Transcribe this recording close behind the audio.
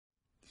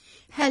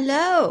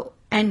Hello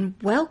and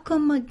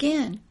welcome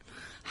again.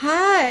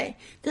 Hi,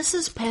 this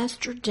is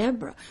Pastor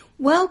Deborah.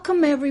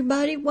 Welcome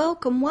everybody.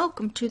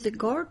 Welcome to the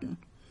garden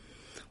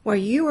where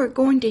you are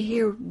going to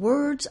hear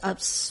words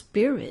of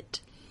spirit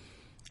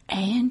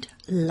and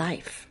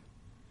life.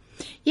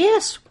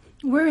 Yes,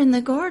 we're in the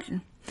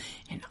garden,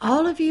 and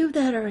all of you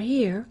that are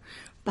here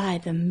by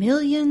the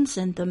millions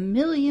and the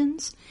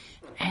millions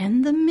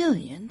and the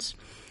millions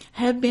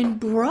have been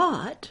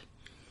brought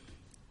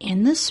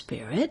in the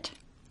spirit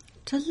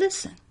to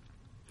listen,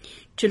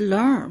 to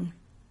learn,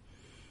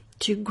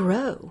 to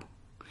grow,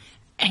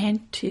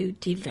 and to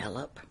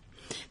develop.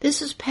 This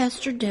is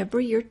Pastor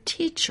Deborah, your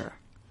teacher,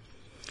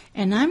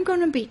 and I'm going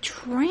to be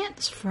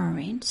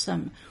transferring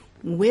some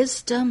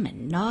wisdom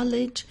and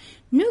knowledge,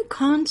 new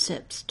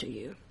concepts to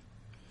you,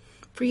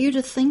 for you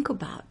to think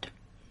about.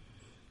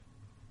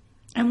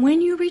 And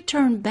when you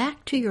return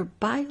back to your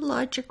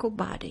biological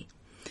body,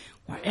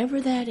 wherever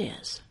that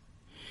is,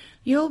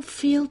 you'll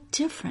feel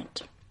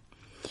different.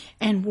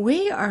 And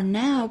we are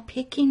now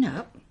picking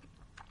up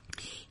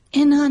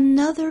in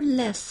another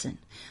lesson,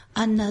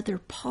 another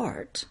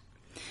part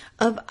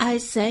of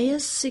Isaiah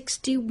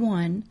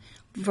 61,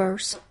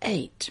 verse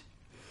 8.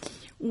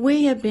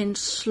 We have been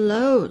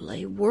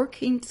slowly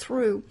working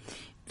through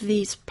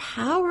these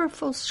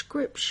powerful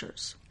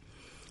scriptures,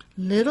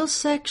 little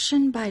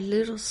section by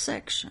little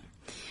section.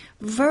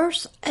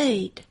 Verse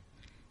 8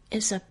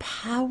 is a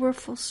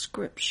powerful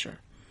scripture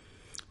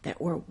that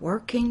we're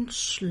working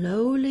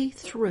slowly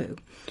through.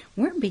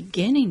 We're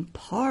beginning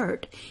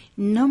part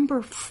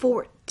number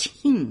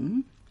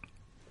 14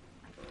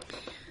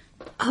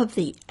 of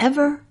the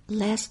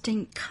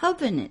everlasting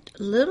covenant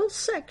little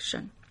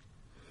section.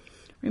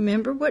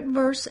 Remember what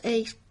verse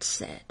 8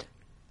 said.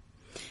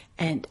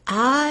 And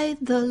I,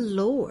 the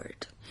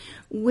Lord,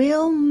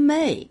 will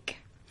make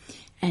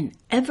an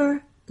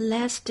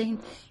everlasting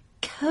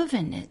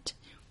covenant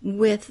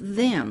with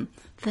them.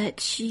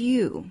 That's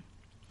you.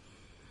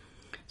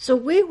 So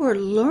we were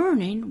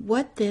learning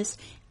what this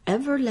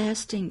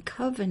everlasting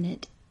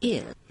covenant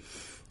is,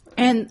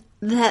 and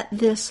that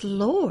this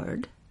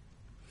Lord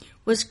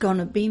was going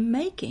to be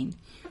making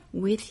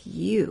with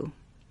you.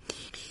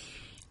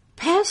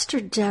 Pastor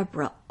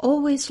Deborah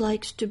always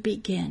likes to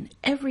begin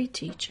every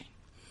teaching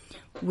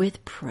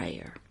with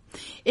prayer.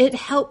 It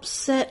helps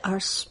set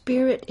our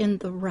spirit in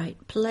the right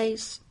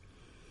place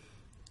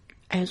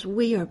as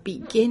we are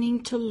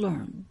beginning to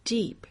learn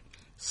deep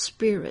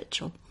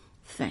spiritual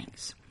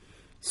things.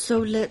 So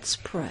let's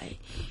pray.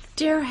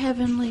 Dear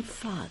Heavenly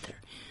Father,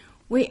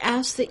 we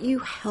ask that you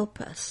help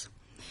us,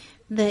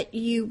 that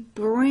you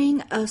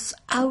bring us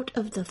out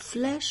of the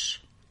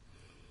flesh,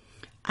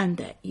 and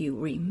that you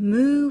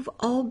remove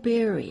all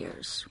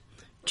barriers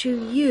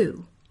to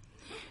you,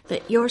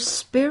 that your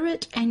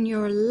spirit and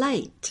your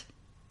light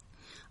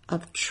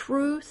of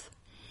truth,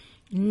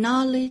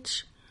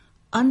 knowledge,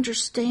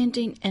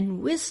 understanding,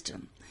 and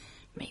wisdom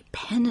may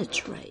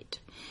penetrate,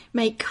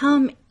 may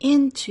come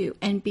into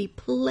and be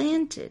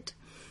planted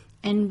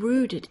and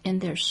rooted in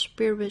their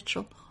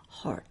spiritual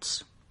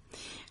hearts.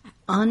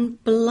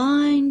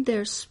 Unblind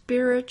their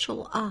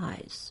spiritual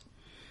eyes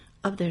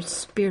of their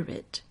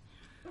spirit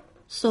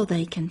so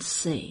they can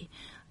see.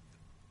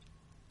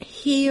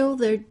 Heal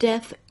their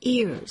deaf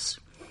ears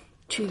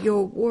to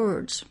your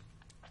words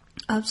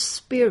of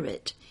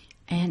spirit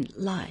and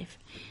life.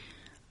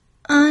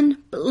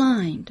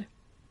 Unblind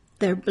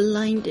their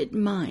blinded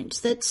minds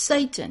that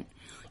Satan,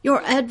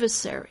 your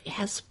adversary,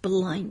 has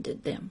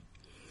blinded them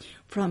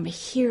from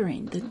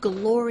hearing the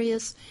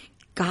glorious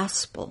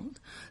gospel,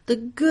 the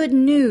good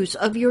news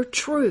of your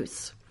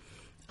truth,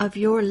 of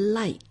your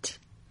light,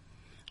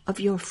 of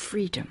your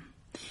freedom.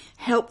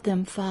 Help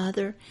them,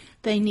 Father.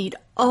 They need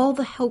all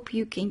the help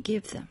you can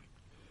give them,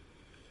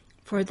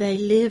 for they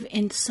live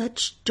in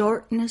such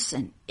darkness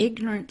and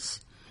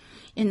ignorance,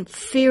 in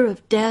fear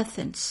of death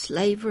and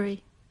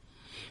slavery.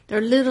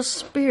 Their little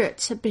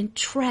spirits have been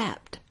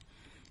trapped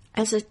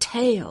as a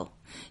tail,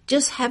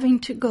 just having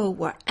to go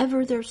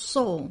wherever their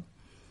soul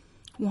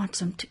wants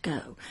them to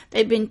go.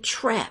 They've been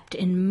trapped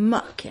in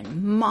muck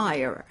and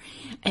mire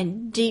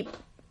and deep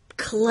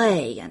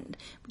clay and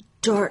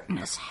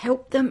darkness.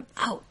 Help them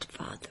out,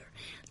 Father.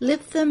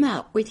 Lift them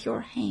out with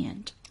your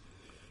hand,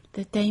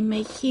 that they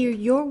may hear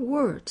your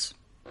words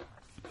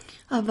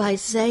of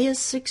Isaiah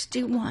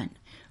 61,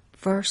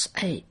 verse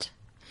 8.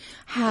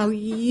 How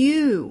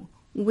you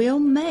will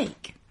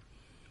make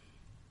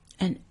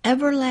an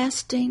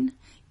everlasting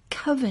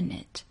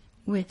covenant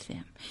with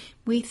them.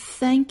 We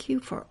thank you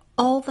for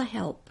all the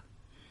help.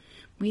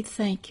 We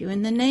thank you.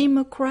 In the name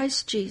of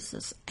Christ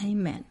Jesus,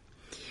 amen.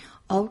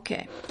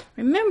 Okay,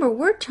 remember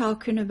we're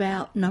talking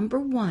about, number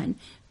 1,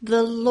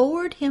 the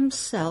Lord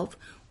himself,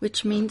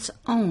 which means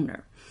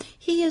owner.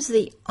 He is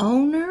the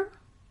owner,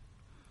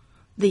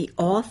 the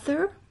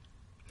author,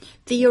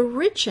 the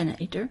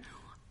originator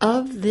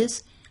of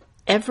this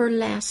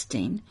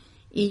everlasting,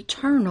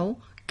 eternal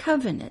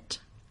covenant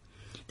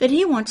that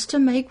he wants to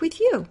make with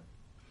you.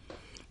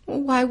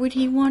 Well, why would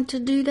he want to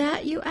do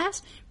that, you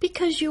ask?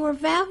 Because you are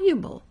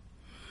valuable.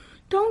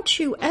 Don't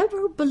you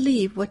ever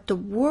believe what the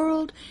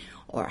world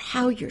or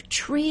how you're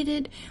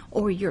treated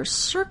or your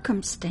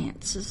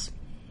circumstances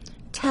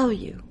tell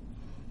you,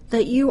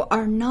 that you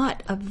are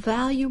not a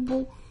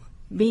valuable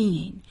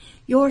being.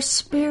 Your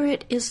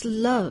spirit is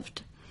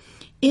loved.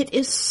 It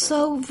is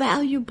so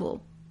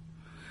valuable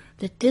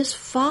that this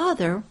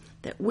Father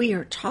that we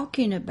are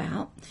talking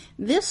about,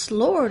 this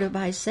Lord of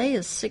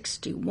Isaiah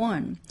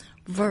 61,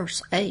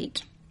 verse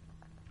 8,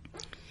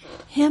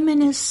 Him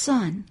and His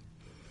Son,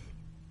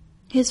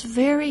 His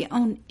very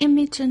own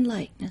image and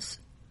likeness,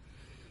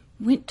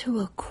 went to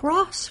a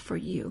cross for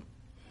you,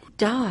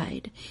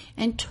 died,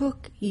 and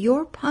took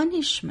your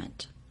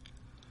punishment,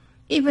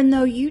 even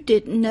though you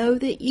didn't know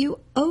that you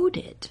owed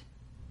it,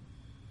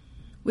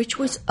 which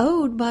was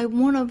owed by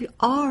one of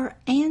our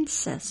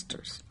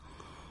ancestors,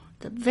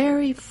 the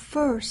very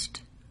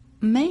first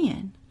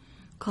man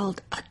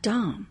called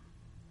Adam.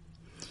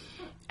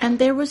 And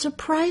there was a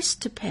price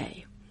to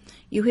pay.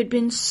 You had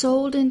been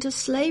sold into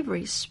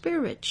slavery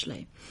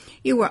spiritually.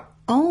 You were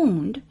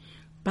owned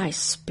by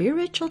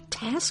spiritual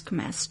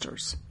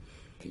taskmasters,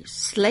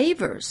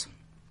 slavers.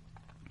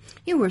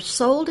 You were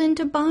sold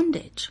into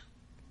bondage.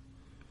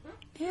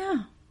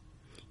 Yeah,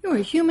 you were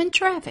human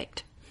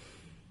trafficked.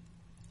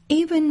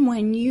 Even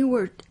when you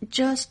were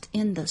just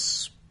in the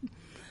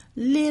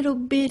little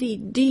bitty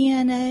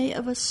DNA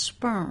of a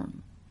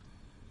sperm,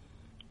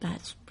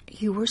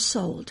 you were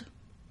sold.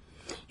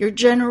 Your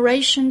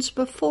generations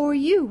before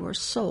you were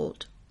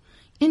sold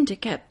into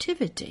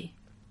captivity.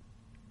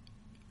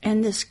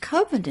 And this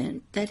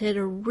covenant that had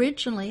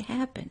originally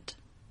happened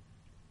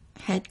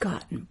had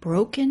gotten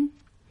broken,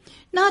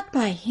 not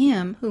by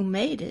Him who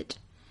made it,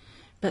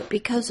 but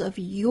because of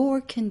your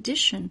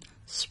condition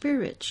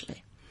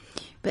spiritually.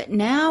 But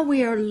now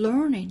we are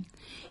learning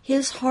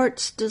His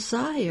heart's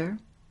desire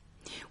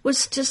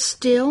was to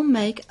still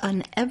make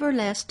an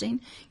everlasting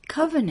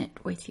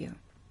covenant with you.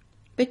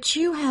 But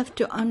you have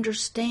to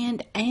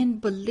understand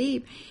and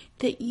believe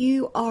that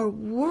you are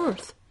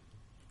worth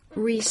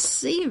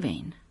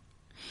receiving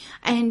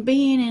and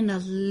being in a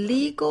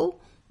legal,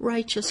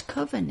 righteous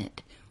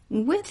covenant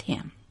with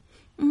Him.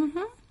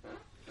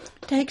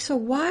 Takes a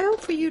while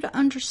for you to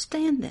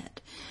understand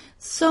that.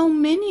 So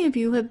many of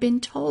you have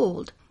been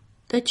told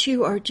that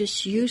you are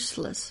just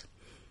useless.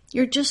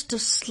 You're just a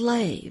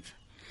slave.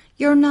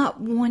 You're not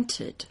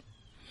wanted.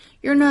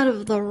 You're not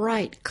of the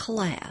right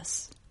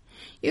class.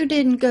 You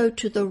didn't go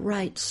to the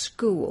right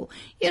school.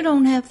 You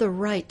don't have the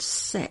right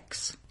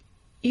sex.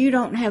 You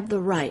don't have the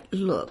right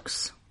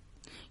looks.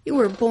 You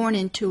were born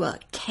into a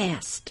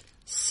caste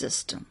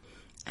system.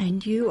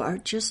 And you are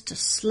just a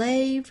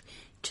slave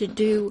to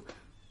do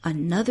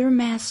another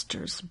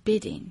master's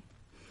bidding,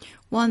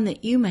 one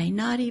that you may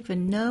not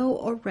even know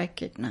or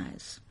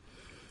recognize.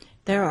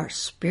 There are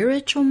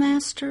spiritual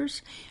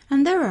masters,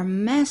 and there are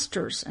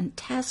masters and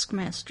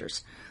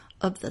taskmasters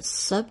of the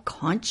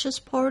subconscious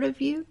part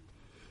of you,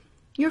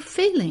 your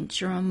feelings,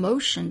 your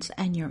emotions,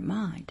 and your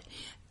mind,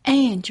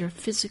 and your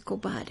physical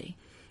body.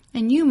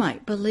 And you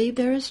might believe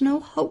there is no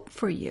hope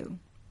for you,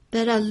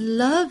 that a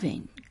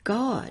loving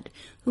God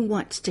who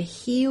wants to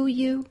heal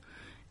you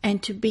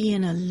and to be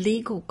in a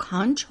legal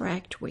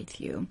contract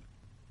with you,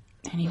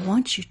 and He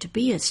wants you to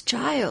be His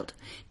child.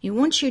 He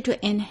wants you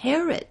to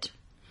inherit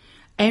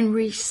and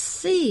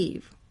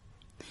receive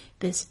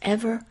this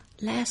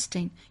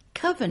everlasting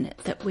covenant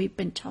that we've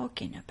been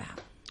talking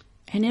about.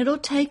 And it'll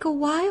take a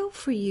while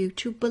for you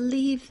to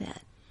believe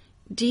that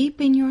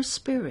deep in your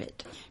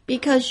spirit,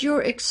 because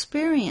your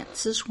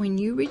experiences when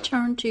you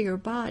return to your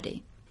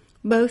body,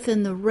 both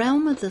in the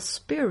realm of the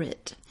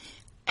spirit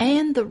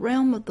and the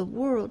realm of the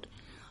world,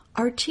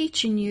 are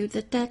teaching you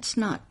that that's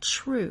not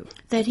true,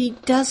 that He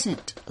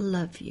doesn't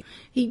love you.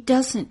 He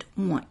doesn't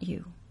want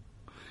you.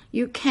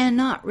 You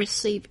cannot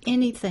receive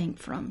anything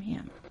from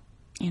Him.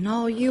 And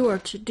all you are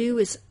to do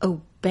is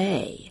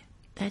obey.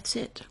 That's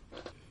it.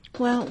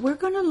 Well, we're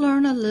going to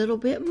learn a little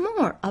bit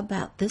more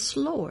about this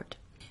Lord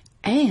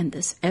and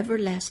this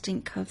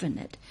everlasting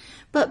covenant.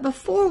 But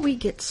before we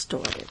get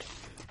started,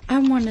 I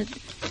want to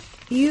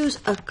use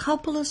a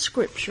couple of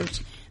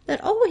scriptures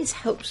that always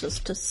helps us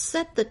to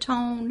set the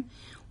tone,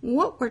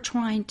 what we're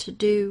trying to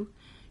do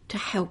to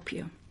help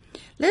you.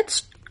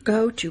 Let's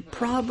go to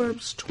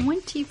Proverbs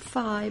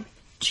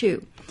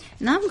 25:2.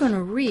 And I'm going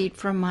to read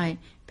from my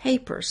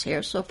papers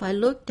here, so if I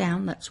look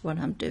down, that's what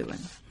I'm doing.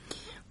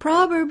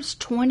 Proverbs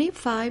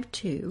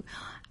 25:2,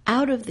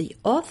 out of the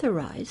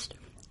Authorized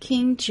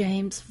King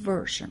James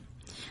Version,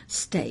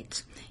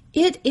 states,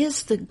 "It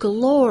is the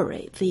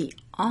glory, the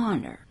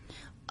honor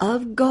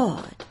of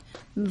God,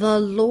 the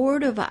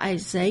Lord of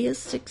Isaiah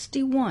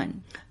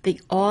 61, the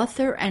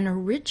author and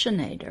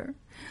originator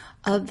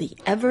of the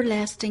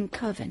everlasting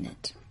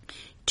covenant,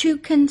 to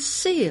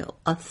conceal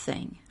a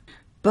thing.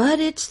 But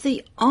it's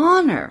the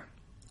honor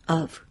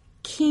of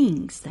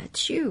kings."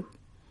 That's you.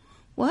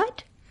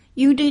 What?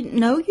 You didn't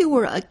know you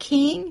were a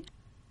king?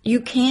 You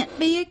can't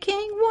be a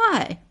king?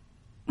 Why?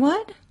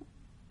 What?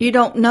 You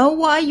don't know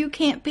why you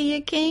can't be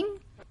a king?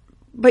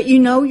 But you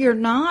know you're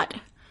not?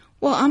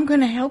 Well, I'm going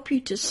to help you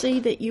to see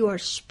that you are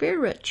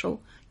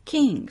spiritual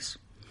kings.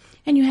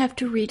 And you have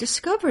to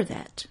rediscover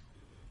that.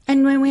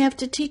 And when we have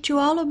to teach you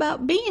all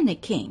about being a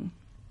king,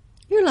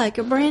 you're like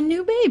a brand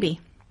new baby.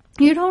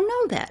 You don't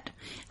know that.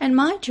 And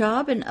my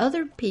job and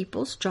other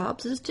people's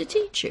jobs is to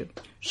teach you.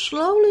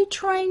 Slowly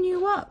train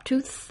you up to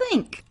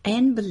think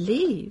and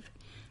believe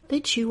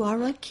that you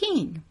are a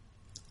king.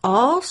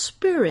 All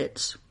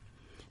spirits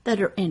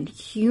that are in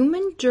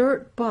human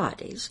dirt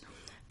bodies,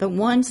 the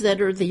ones that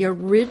are the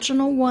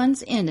original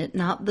ones in it,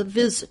 not the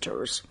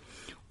visitors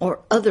or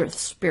other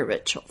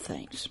spiritual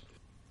things,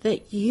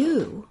 that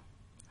you,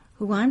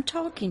 who I'm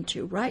talking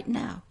to right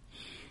now,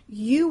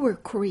 you were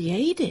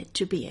created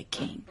to be a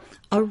king,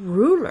 a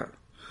ruler,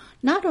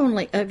 not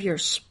only of your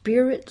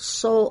spirit,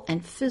 soul,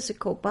 and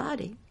physical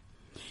body,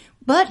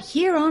 but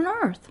here on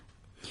earth.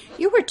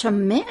 You were to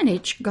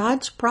manage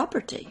God's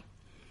property.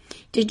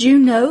 Did you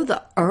know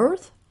the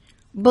earth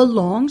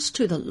belongs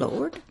to the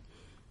Lord,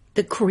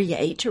 the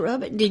creator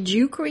of it? Did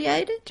you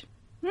create it?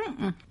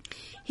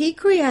 He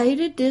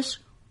created this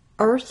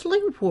earthly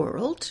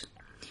world,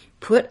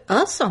 put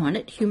us on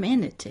it,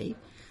 humanity,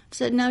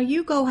 said, now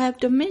you go have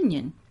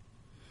dominion.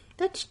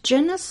 That's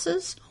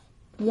Genesis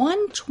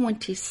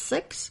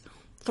 1:26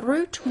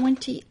 through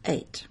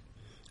 28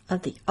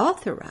 of the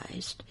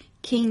Authorized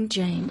King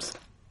James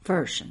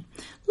Version.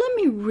 Let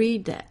me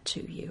read that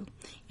to you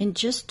in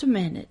just a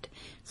minute.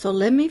 So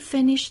let me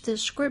finish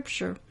this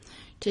scripture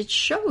to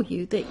show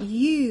you that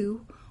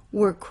you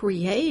were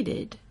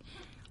created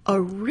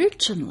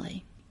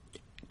originally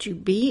to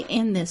be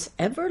in this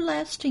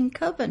everlasting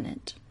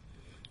covenant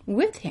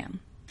with him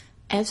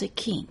as a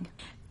king.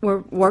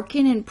 We're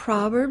working in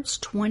Proverbs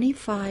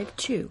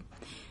 25:2.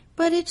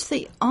 But it's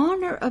the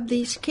honor of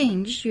these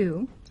kings,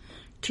 you,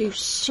 to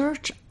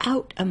search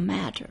out a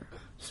matter.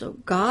 So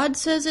God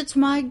says it's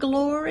my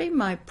glory,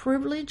 my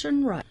privilege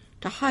and right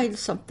to hide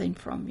something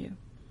from you.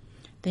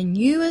 Then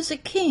you as a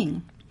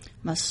king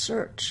must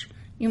search.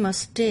 You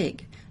must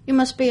dig. You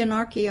must be an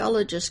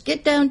archaeologist.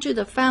 Get down to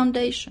the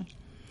foundation,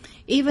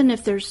 even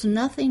if there's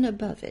nothing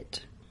above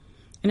it.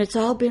 And it's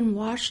all been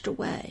washed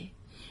away,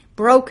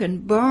 broken,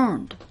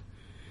 burned.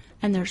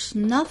 And there's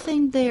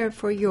nothing there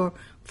for your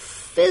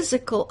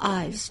physical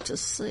eyes to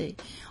see,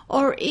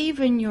 or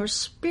even your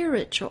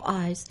spiritual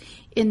eyes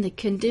in the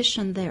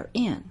condition they're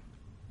in.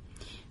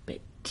 But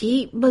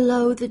deep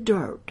below the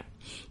dirt,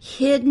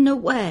 hidden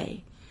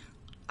away,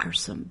 are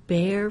some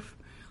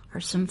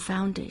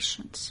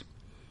foundations.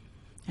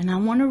 And I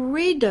want to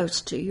read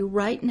those to you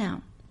right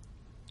now,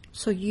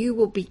 so you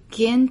will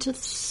begin to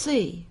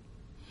see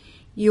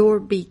your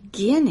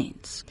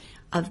beginnings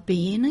of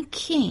being a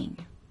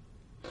king.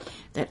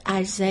 That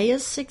Isaiah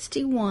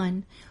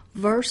 61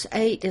 verse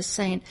 8 is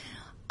saying,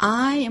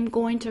 I am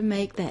going to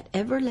make that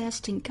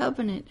everlasting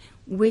covenant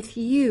with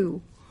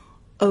you,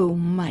 O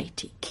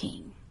mighty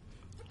King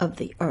of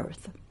the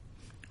earth.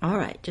 All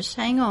right, just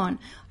hang on.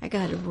 I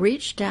got to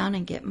reach down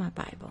and get my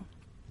Bible.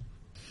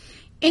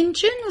 In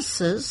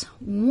Genesis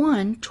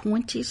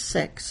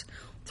 1:26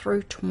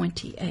 through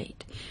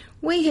 28,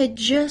 we had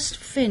just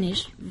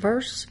finished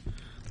verses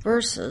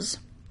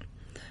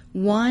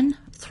 1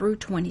 through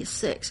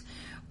 26,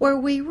 where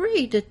we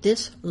read that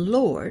this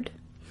Lord,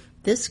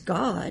 this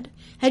God,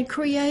 had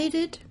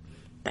created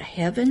the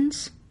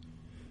heavens,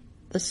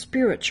 the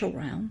spiritual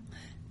realm,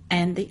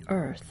 and the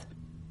earth.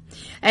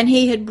 And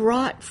he had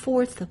brought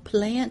forth the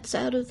plants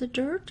out of the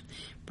dirt,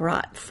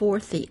 brought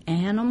forth the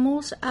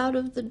animals out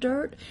of the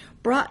dirt,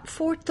 brought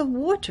forth the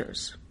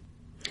waters.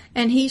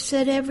 And he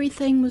said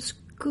everything was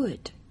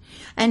good.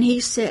 And he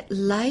set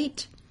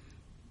light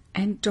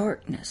and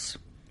darkness.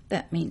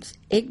 That means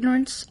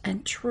ignorance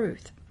and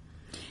truth.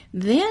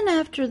 Then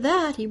after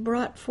that, he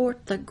brought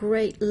forth the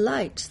great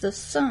lights, the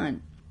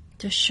sun,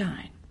 to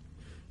shine.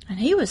 And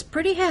he was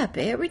pretty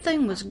happy.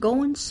 Everything was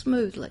going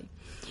smoothly.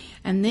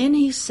 And then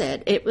he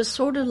said, it was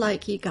sort of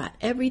like he got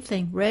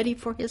everything ready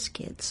for his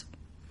kids.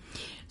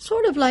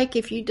 Sort of like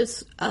if you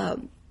just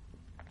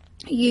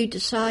you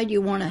decide you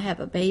want to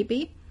have a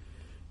baby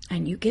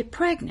and you get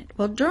pregnant.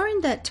 Well, during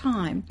that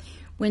time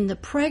when the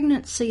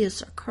pregnancy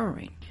is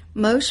occurring,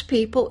 most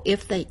people,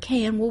 if they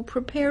can, will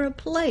prepare a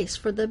place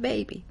for the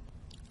baby.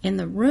 In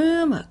the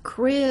room, a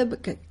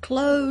crib, get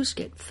clothes,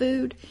 get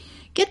food,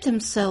 get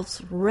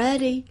themselves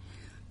ready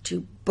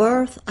to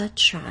birth a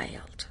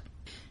child.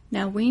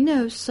 Now, we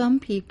know some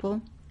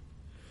people,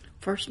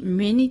 for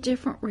many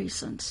different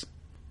reasons,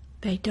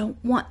 they don't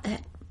want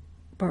that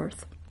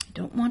birth. They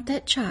don't want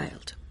that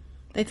child.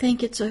 They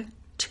think it's a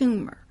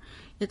tumor.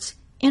 It's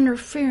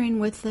interfering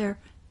with their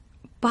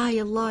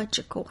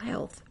biological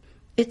health.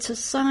 It's a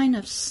sign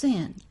of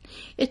sin.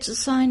 It's a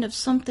sign of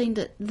something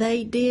that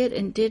they did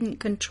and didn't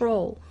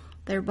control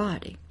their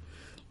body.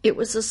 It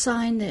was a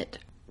sign that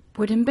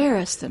would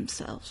embarrass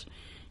themselves.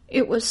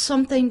 It was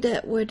something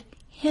that would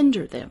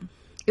hinder them.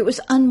 It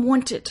was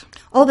unwanted.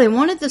 Oh, they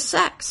wanted the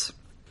sex.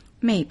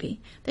 Maybe.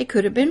 They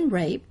could have been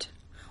raped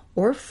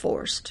or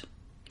forced,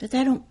 but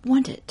they don't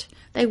want it.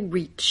 They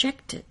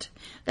reject it.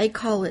 They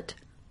call it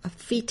a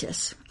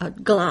fetus, a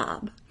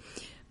glob.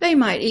 They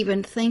might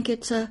even think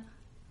it's a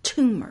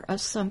tumor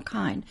of some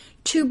kind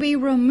to be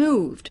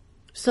removed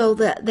so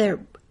that their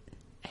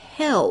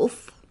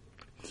health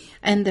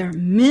and their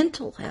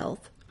mental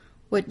health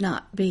would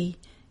not be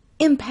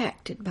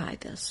impacted by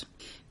this.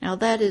 Now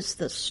that is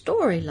the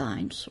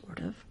storyline, sort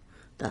of,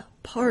 the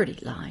party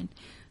line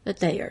that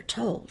they are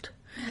told.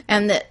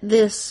 And that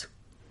this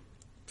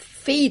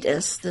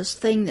fetus, this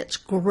thing that's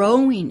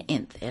growing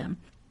in them,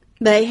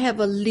 they have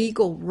a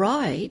legal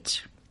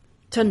right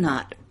to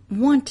not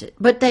want it.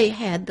 But they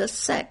had the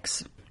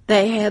sex.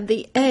 They had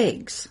the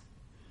eggs.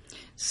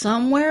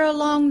 Somewhere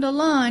along the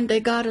line, they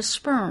got a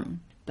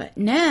sperm. But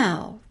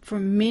now, for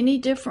many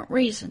different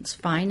reasons,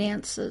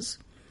 finances,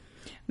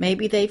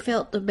 maybe they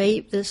felt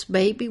this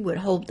baby would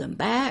hold them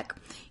back,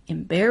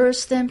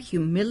 embarrass them,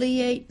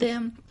 humiliate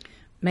them.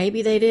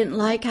 Maybe they didn't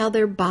like how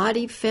their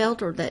body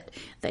felt or that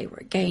they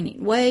were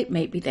gaining weight.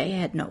 Maybe they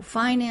had no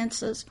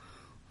finances.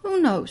 Who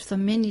knows, the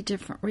many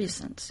different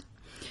reasons.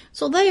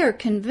 So they are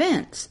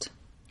convinced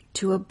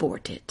to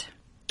abort it,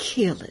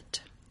 kill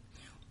it,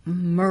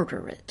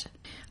 murder it.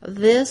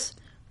 This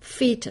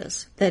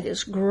fetus that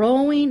is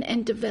growing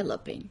and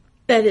developing,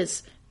 that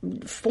is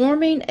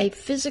forming a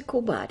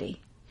physical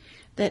body,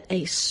 that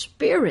a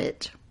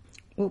spirit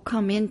will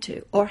come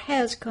into or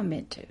has come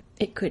into.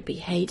 It could be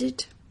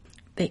hated.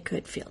 They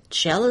could feel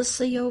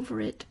jealousy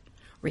over it,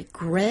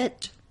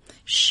 regret,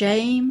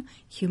 shame,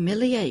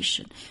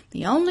 humiliation.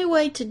 The only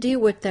way to deal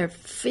with their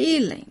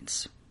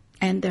feelings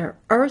and their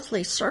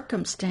earthly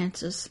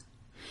circumstances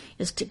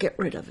is to get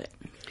rid of it.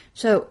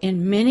 So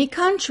in many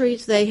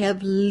countries, they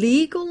have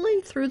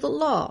legally, through the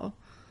law,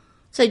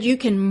 said you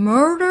can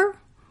murder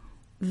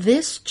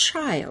this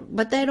child,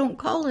 but they don't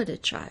call it a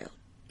child.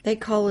 They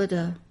call it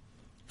a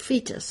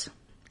fetus.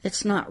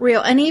 It's not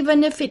real. And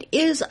even if it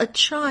is a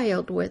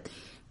child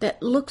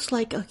that looks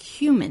like a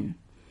human,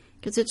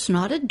 because it's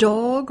not a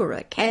dog or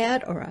a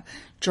cat or a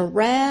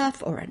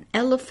giraffe or an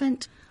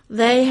elephant,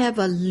 they have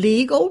a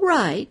legal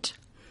right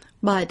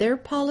by their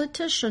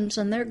politicians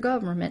and their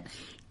government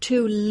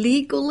to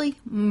legally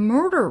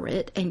murder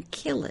it and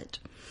kill it.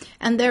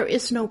 And there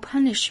is no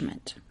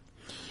punishment.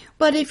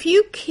 But if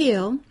you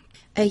kill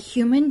a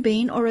human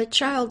being or a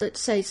child that's,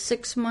 say,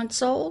 6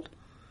 months old,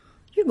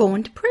 you're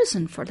going to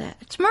prison for that.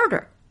 It's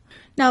murder.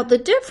 Now, the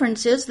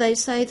difference is they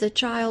say the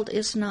child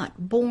is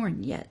not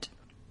born yet.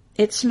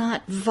 It's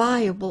not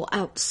viable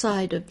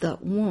outside of the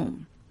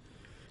womb.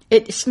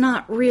 It's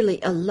not really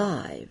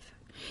alive.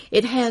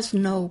 It has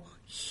no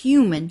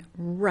human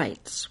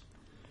rights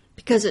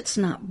because it's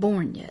not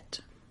born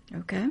yet.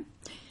 Okay?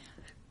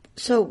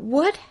 So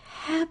what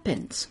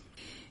happens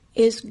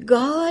is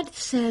God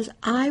says,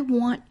 I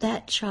want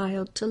that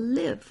child to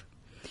live.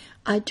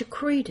 I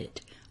decreed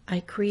it. I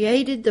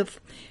created the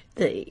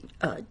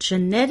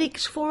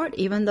genetics for it,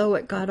 even though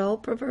it got all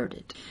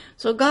perverted.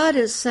 So God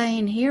is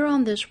saying here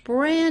on this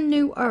brand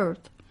new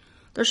earth,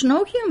 there's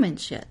no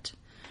humans yet.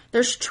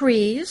 There's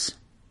trees,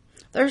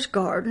 there's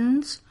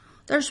gardens,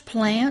 there's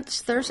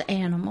plants, there's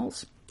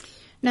animals.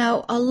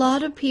 Now, a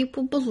lot of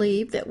people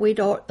believe that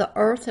the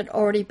earth had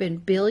already been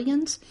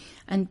billions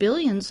and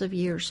billions of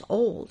years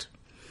old.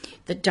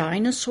 The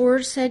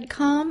dinosaurs had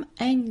come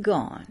and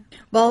gone.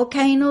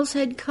 Volcanoes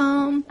had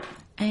come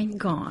and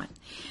gone.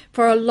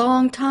 For a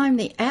long time,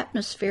 the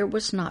atmosphere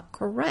was not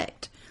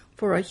correct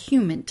for a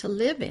human to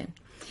live in.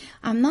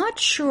 I'm not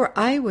sure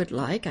I would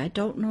like, I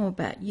don't know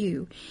about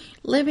you,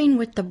 living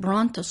with the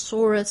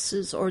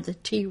brontosauruses or the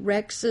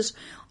T-Rexes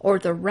or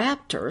the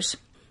raptors,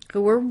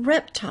 who were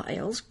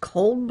reptiles,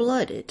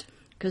 cold-blooded,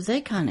 because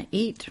they kind of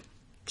eat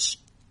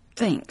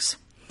things.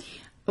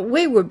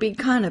 We would be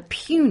kind of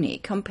puny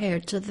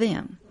compared to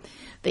them.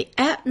 The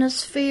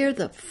atmosphere,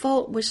 the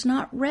fault was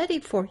not ready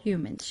for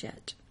humans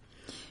yet.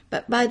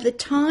 But by the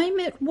time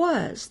it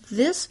was,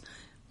 this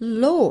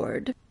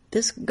Lord,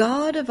 this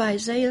God of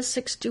Isaiah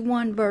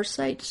 61 verse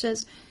 8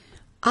 says,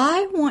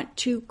 I want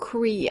to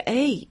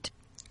create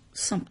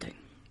something.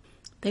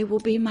 They will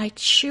be my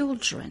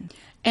children,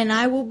 and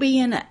I will be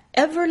in an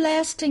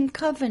everlasting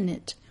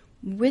covenant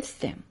with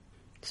them.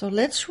 So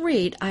let's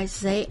read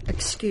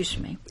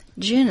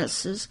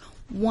Genesis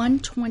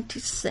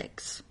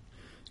 1:26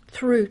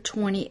 through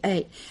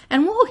 28.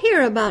 And we'll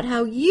hear about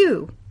how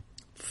you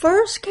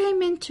first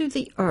came into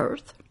the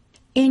earth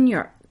in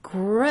your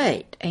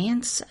great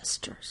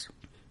ancestors.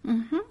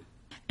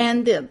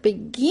 And the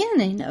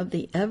beginning of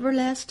the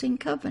everlasting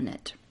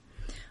covenant.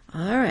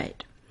 All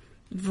right.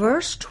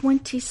 Verse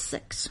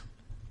 26.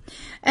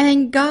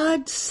 And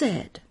God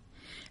said,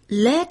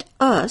 let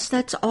us,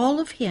 that's all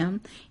of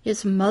him,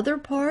 his mother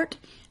part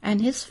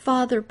and his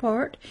father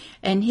part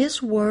and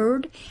his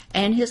word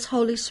and his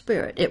Holy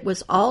Spirit. It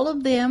was all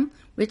of them,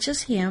 which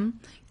is him,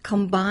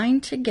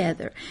 combined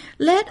together.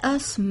 Let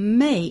us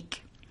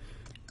make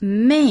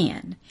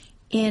man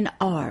in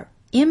our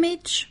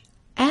image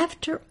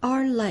after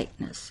our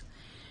likeness.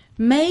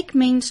 Make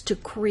means to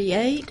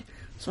create.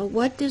 So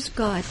what does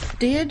God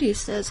did? He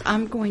says,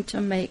 I'm going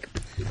to make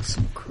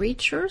some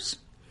creatures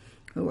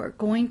who are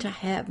going to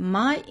have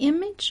my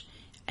image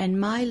and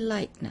my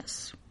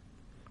likeness.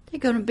 They're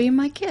going to be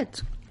my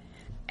kids.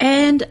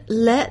 And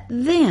let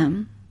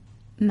them,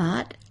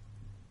 not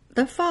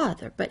the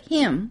Father, but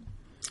him,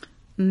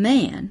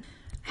 man,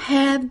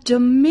 have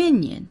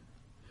dominion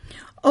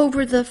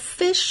over the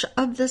fish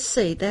of the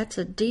sea. That's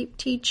a deep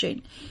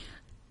teaching.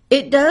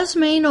 It does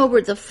mean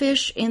over the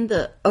fish in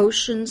the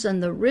oceans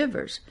and the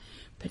rivers,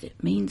 but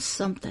it means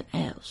something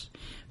else.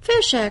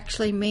 Fish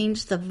actually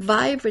means the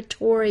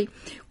vibratory,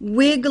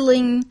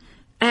 wiggling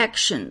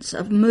actions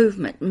of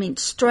movement. It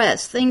means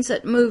stress, things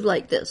that move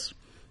like this,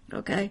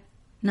 okay?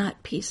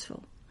 Not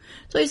peaceful.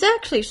 So he's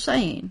actually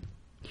saying,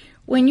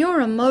 when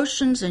your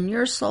emotions and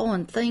your soul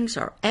and things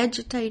are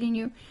agitating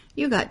you,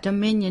 you got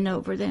dominion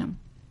over them.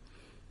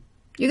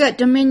 You got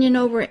dominion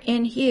over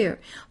in here,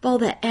 of all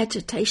that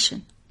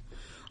agitation,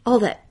 all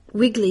that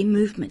wiggly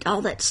movement,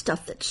 all that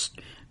stuff that's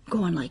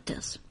going like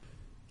this.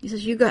 He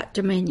says, you got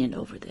dominion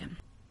over them.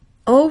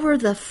 Over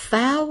the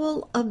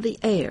fowl of the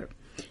air,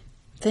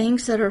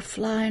 things that are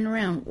flying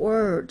around,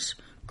 words,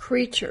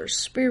 creatures,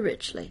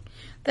 spiritually,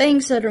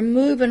 things that are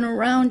moving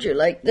around you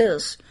like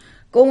this,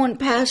 going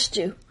past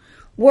you,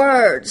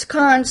 words,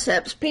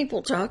 concepts,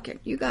 people talking.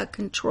 You got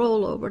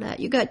control over that.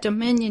 You got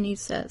dominion, he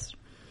says.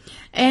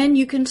 And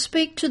you can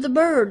speak to the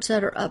birds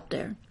that are up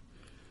there,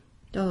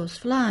 those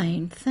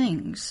flying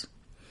things.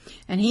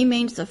 And he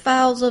means the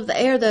fowls of the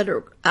air that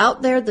are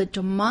out there, the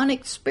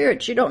demonic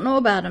spirits. You don't know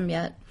about them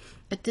yet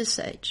at this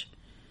age.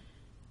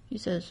 He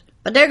says,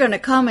 but they're going to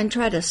come and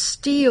try to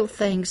steal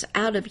things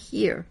out of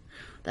here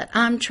that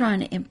I'm trying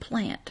to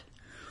implant.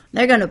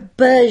 They're going to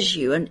buzz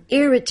you and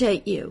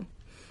irritate you.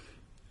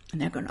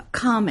 And they're going to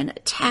come and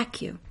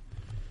attack you.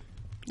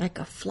 Like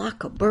a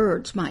flock of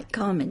birds might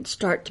come and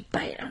start to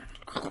bite.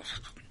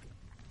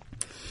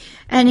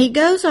 And he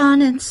goes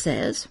on and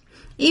says,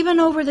 even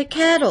over the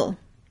cattle.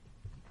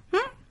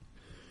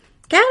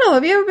 Cattle,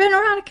 have you ever been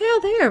around a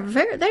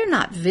cow? They're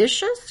not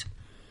vicious.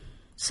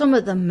 Some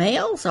of the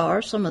males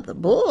are, some of the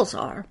bulls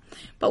are.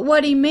 But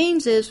what he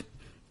means is,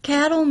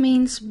 cattle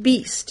means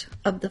beast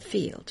of the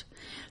field.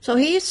 So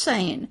he's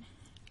saying,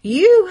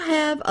 you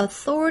have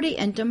authority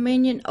and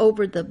dominion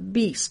over the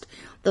beast,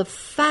 the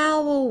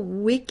foul,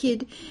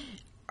 wicked,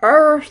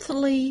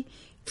 earthly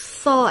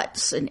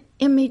thoughts and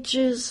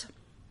images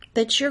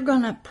that you're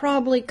going to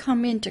probably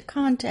come into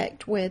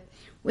contact with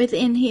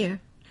within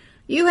here.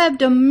 You have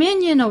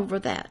dominion over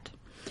that.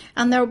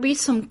 And there will be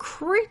some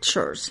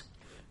creatures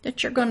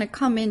that you're going to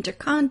come into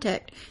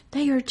contact.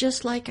 They are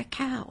just like a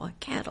cow, a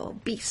cattle, a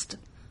beast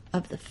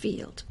of the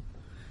field.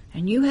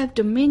 And you have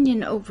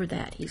dominion over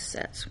that, he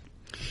says.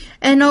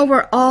 And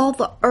over all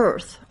the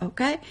earth,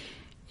 okay?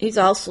 He's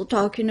also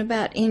talking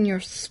about in your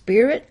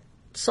spirit,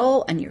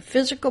 soul, and your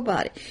physical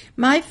body.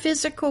 My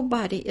physical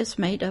body is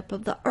made up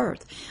of the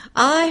earth.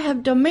 I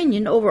have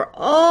dominion over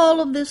all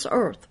of this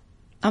earth.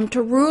 I'm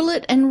to rule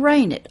it and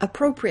reign it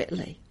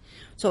appropriately,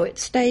 so it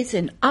stays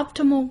in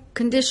optimal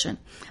condition.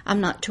 I'm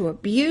not to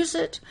abuse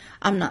it.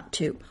 I'm not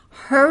to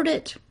hurt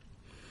it.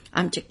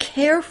 I'm to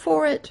care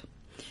for it.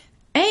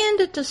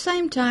 And at the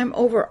same time,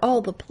 over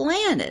all the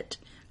planet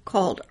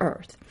called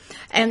Earth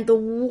and the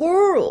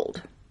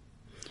world,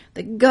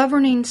 the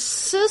governing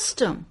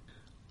system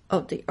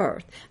of the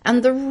earth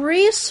and the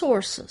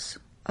resources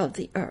of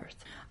the earth.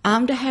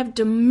 I'm to have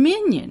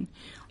dominion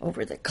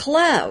over the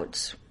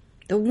clouds,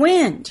 the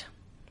wind,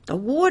 the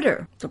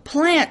water, the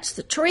plants,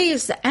 the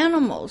trees, the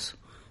animals.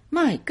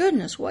 My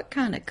goodness, what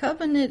kind of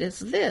covenant is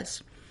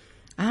this?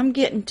 I'm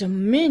getting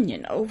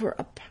dominion over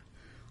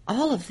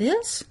all of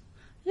this?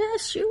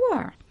 Yes, you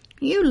are.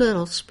 You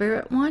little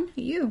spirit one,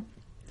 you.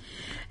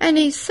 And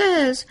he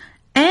says,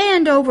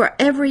 and over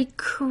every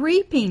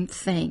creeping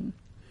thing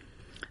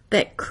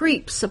that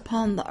creeps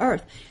upon the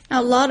earth.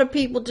 Now, a lot of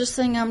people just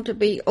think I'm to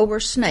be over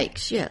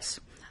snakes. Yes,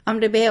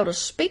 I'm to be able to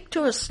speak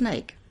to a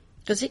snake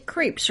because it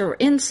creeps, or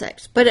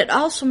insects. But it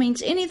also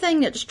means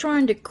anything that's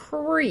trying to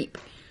creep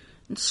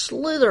and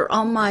slither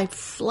on my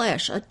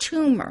flesh, a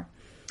tumor,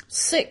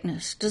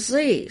 sickness,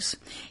 disease,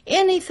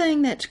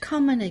 anything that's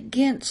coming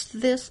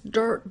against this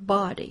dirt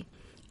body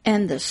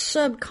and the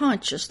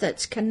subconscious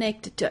that's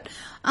connected to it.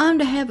 I'm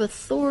to have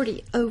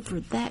authority over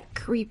that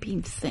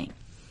creeping thing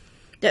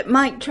that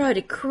might try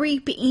to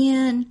creep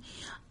in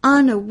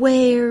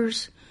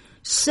unawares,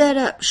 set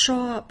up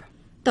shop.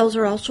 Those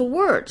are also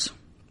words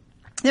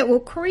that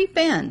will creep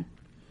in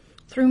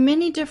through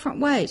many different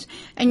ways.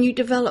 And you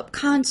develop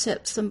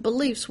concepts and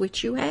beliefs,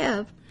 which you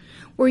have,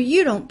 where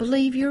you don't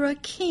believe you're a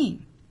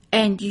king.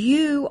 And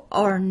you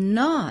are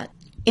not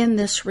in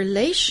this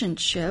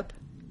relationship,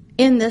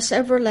 in this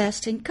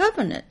everlasting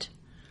covenant.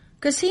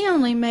 Because he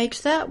only makes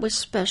that with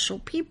special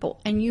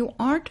people. And you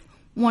aren't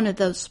one of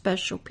those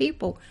special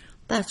people.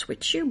 That's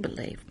what you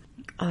believe.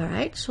 All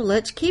right, so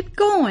let's keep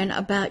going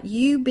about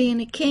you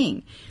being a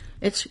king.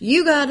 It's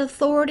you got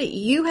authority,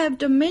 you have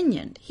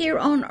dominion here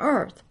on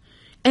earth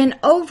and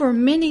over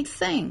many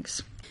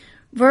things.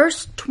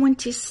 Verse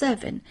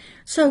 27,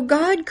 so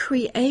God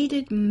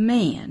created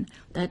man,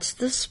 that's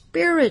the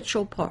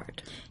spiritual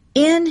part,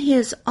 in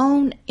his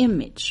own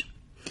image.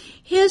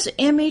 His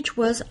image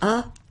was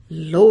a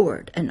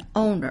Lord, an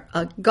owner,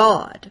 a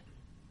God,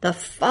 the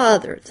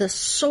Father, the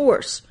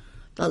source,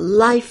 the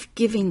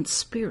life-giving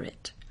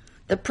spirit,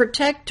 the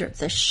protector,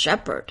 the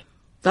shepherd,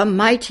 the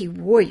mighty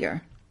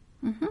warrior.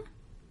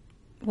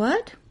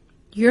 What?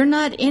 You're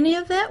not any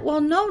of that?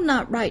 Well, no,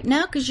 not right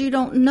now, because you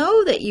don't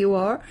know that you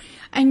are,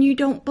 and you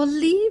don't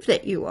believe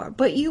that you are,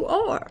 but you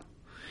are.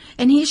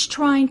 And he's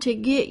trying to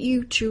get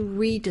you to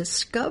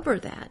rediscover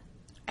that,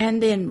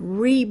 and then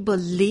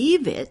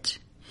re-believe it,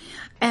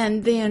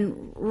 and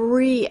then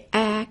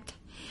react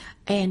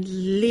and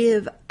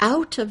live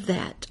out of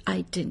that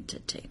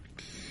identity.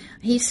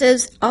 He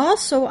says,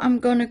 also, I'm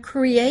going to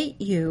create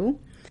you.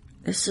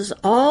 This is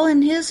all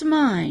in his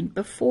mind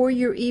before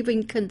you're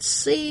even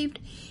conceived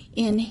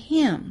in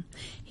him.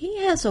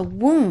 He has a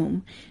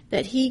womb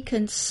that he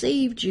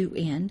conceived you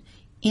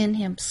in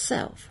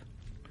himself.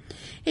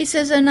 He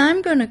says, and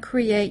I'm going to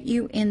create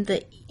you in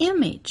the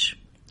image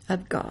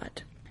of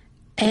God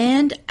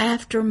and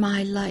after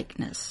my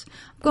likeness.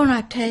 I'm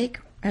going to take,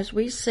 as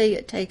we see,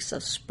 it takes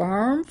a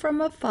sperm from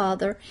a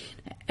father,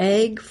 an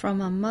egg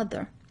from a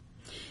mother.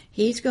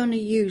 He's going to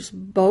use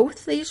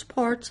both these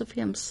parts of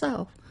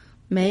himself,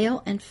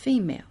 male and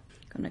female,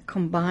 going to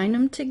combine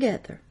them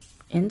together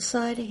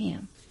inside of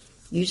him,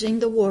 using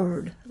the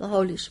Word, the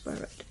Holy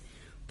Spirit.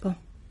 Boom,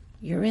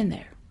 you're in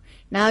there.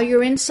 Now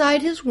you're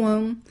inside his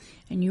womb,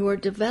 and you are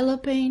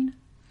developing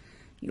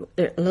your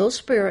little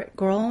spirit,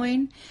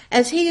 growing.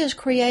 As he is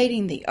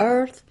creating the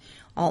earth,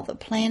 all the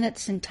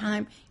planets and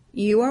time,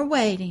 you are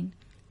waiting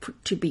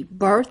to be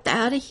birthed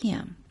out of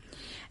him.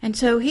 And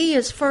so he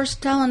is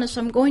first telling us,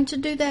 I'm going to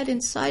do that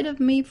inside of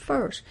me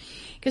first.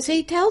 Because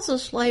he tells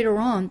us later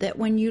on that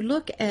when you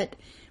look at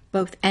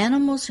both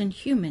animals and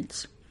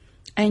humans,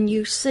 and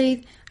you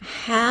see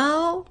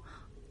how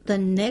the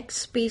next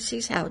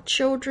species, how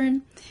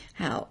children,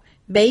 how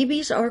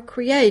babies are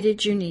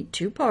created, you need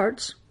two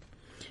parts.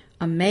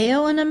 A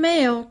male and a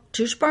male,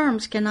 two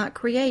sperms cannot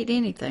create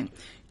anything.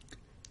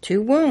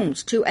 Two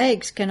wombs, two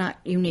eggs cannot,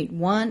 you need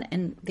one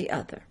and the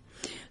other.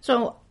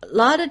 So a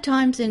lot of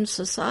times in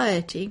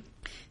society,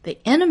 the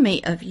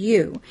enemy of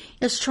you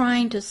is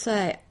trying to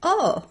say,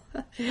 oh,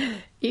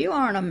 you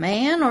aren't a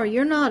man or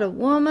you're not a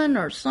woman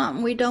or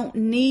something. We don't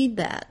need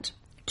that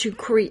to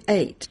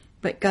create.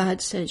 But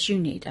God says you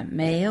need a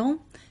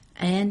male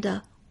and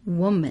a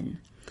woman,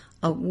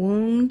 a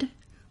wombed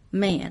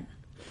man,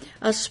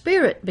 a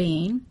spirit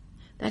being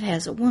that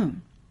has a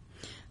womb.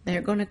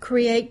 They're going to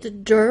create the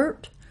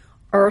dirt,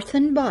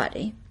 earthen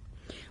body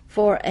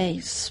for a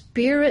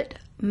spirit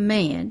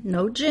man,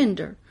 no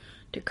gender,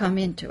 to come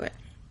into it.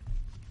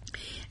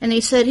 And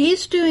he said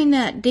he's doing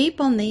that deep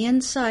on the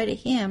inside of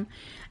him,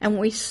 and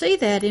we see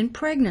that in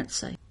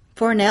pregnancy.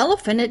 For an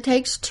elephant, it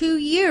takes 2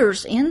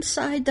 years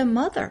inside the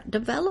mother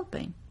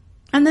developing.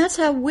 And that's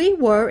how we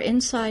were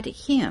inside of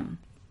him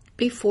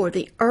before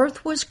the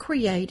earth was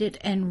created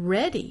and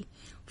ready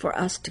for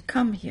us to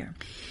come here.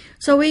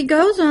 So he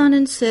goes on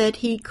and said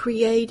he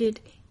created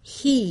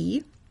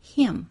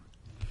him.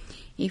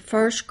 He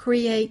first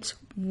creates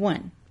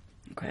one.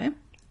 Okay?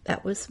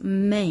 That was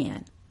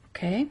man.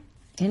 Okay?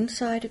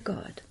 Inside of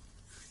God.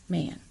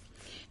 Man.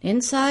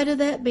 Inside of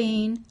that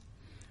being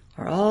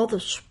are all the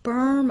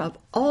sperm of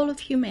all of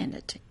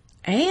humanity.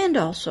 And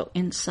also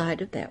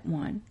inside of that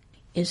one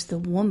is the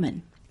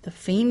woman, the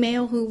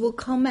female who will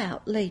come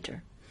out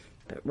later.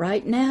 But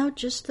right now,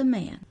 just the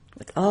man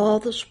with all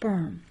the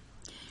sperm.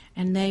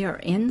 And they are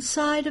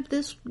inside of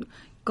this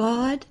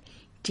God,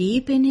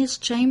 deep in his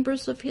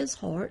chambers of his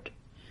heart.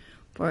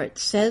 For it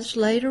says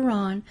later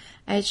on,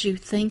 as you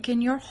think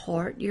in your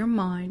heart, your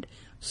mind,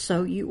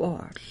 so you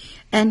are.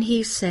 And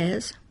he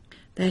says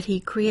that he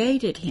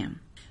created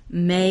him.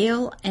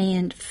 Male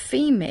and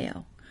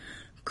female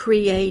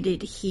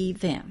created he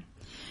them.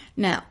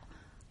 Now,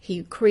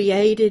 he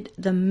created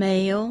the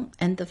male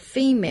and the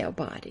female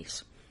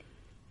bodies.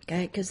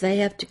 Okay, because they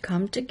have to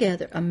come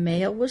together. A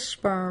male with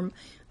sperm,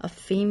 a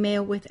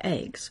female with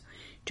eggs,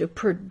 to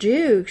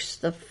produce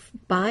the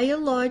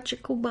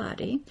biological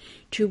body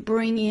to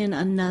bring in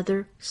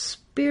another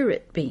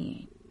spirit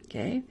being.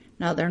 Okay,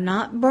 now they're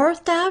not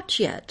birthed out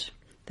yet.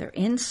 They're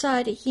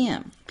inside of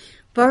him.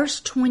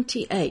 Verse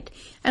 28,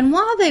 and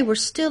while they were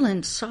still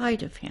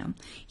inside of him,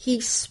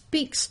 he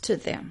speaks to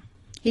them.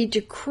 He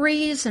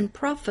decrees and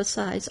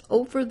prophesies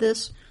over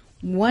this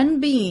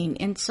one being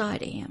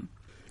inside of him.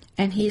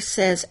 And he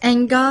says,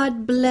 and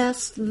God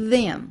blessed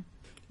them,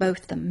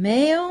 both the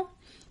male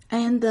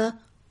and the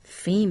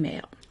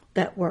female,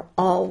 that were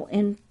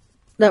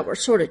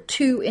sort of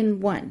two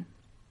in one.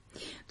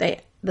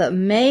 The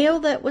male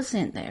that was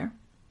in there,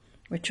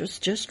 which was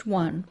just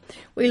one,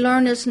 we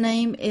learn his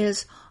name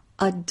is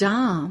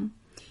Adam.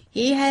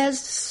 He has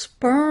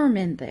sperm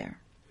in there.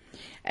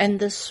 And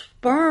the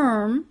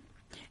sperm,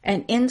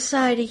 and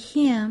inside of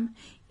him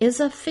is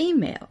a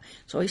female.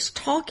 So he's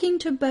talking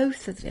to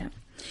both of them.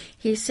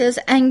 He says,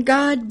 and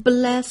God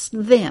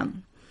blessed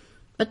them,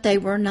 but they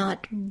were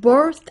not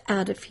birthed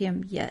out of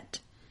him yet.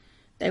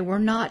 They were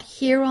not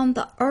here on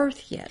the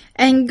earth yet.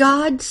 And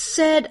God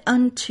said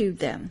unto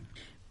them,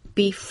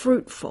 be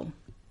fruitful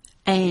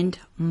and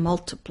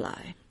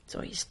multiply.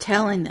 So he's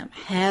telling them,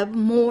 have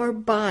more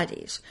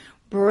bodies,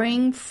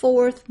 bring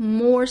forth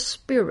more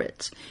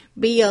spirits,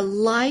 be a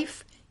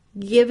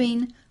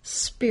life-giving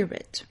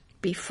spirit,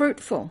 be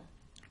fruitful.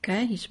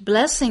 Okay, he's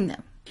blessing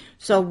them.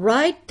 So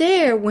right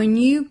there, when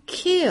you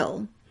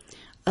kill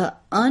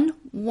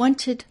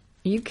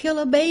you kill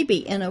a baby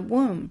in a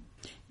womb,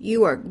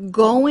 you are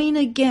going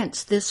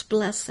against this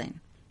blessing.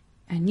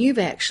 And you've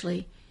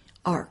actually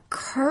are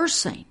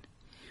cursing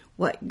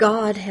what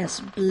God has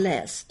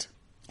blessed.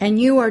 And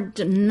you are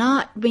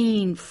not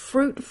being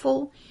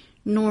fruitful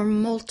nor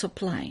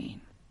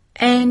multiplying.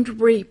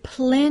 And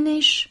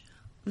replenish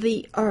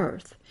the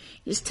earth.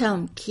 He's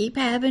telling them, keep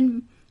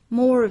having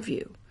more of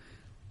you.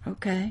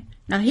 Okay?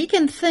 Now he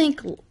can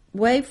think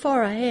way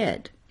far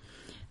ahead.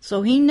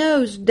 So he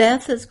knows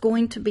death is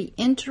going to be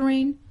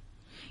entering.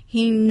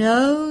 He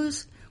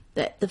knows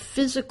that the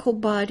physical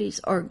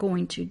bodies are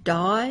going to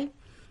die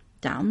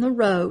down the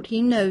road.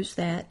 He knows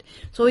that.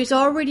 So he's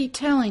already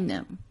telling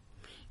them,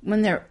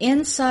 when they're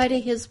inside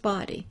of his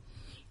body,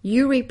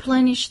 you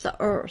replenish the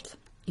earth.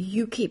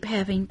 You keep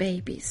having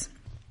babies.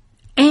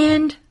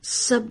 And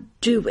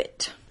subdue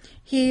it.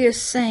 He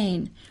is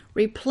saying,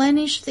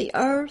 replenish the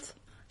earth,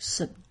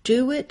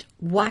 subdue it,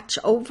 watch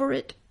over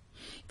it.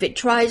 If it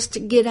tries to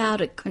get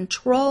out of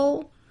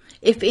control,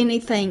 if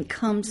anything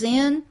comes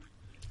in,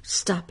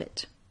 stop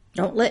it.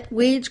 Don't let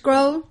weeds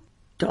grow.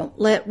 Don't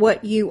let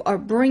what you are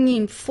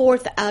bringing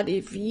forth out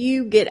of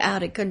you get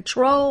out of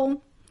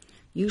control.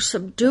 You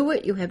subdue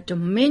it. You have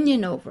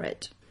dominion over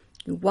it.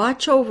 You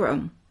watch over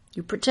them.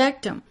 You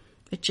protect them.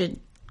 But you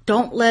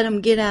don't let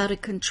them get out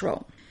of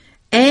control.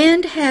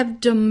 And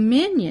have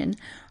dominion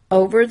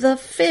over the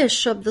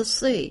fish of the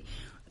sea.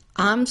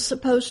 I'm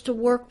supposed to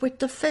work with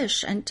the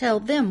fish and tell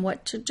them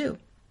what to do.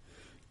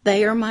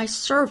 They are my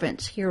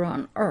servants here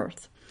on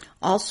earth.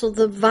 Also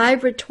the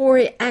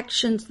vibratory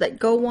actions that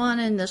go on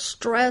and the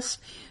stress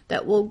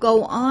that will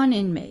go on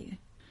in me.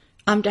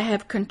 I'm to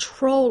have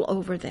control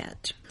over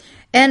that.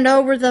 And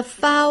over the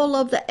fowl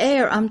of the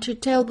air, I'm to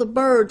tell the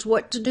birds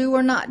what to do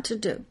or not to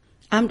do.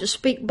 I'm to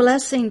speak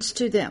blessings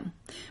to them.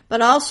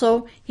 But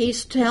also,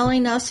 he's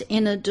telling us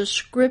in a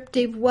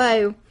descriptive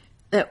way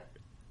that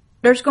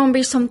there's going to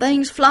be some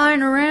things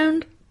flying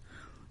around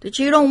that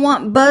you don't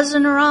want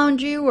buzzing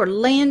around you or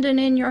landing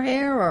in your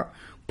hair or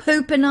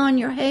pooping on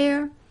your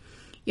hair.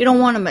 You don't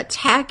want them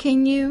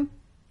attacking you.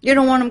 You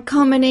don't want them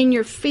coming in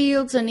your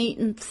fields and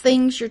eating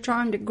things you're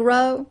trying to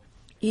grow.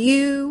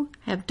 You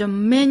have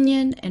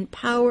dominion and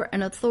power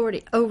and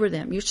authority over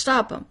them. You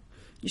stop them.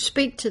 You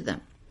speak to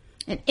them.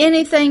 And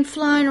anything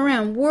flying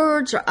around,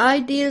 words or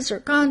ideas or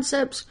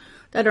concepts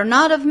that are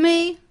not of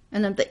me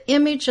and of the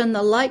image and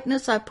the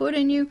likeness I put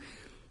in you,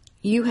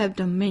 you have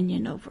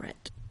dominion over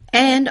it.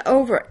 And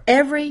over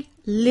every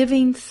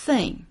living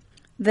thing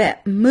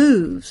that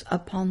moves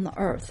upon the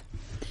earth.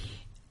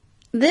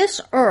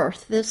 This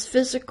earth, this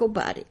physical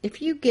body,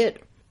 if you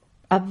get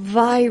a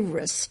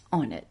virus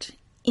on it,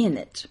 in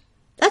it,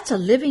 that's a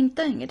living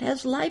thing. It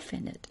has life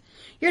in it.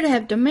 You're to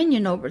have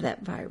dominion over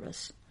that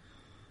virus.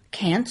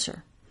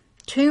 Cancer,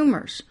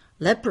 tumors,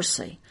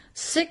 leprosy,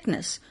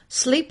 sickness,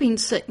 sleeping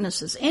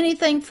sicknesses,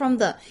 anything from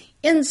the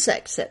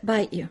insects that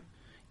bite you,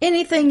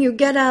 anything you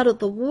get out of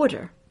the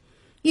water,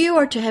 you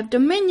are to have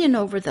dominion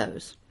over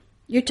those.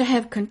 You're to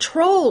have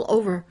control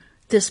over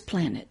this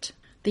planet.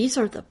 These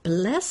are the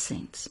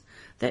blessings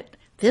that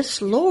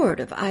this Lord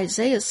of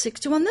Isaiah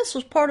 61, this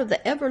was part of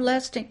the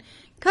everlasting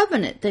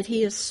covenant that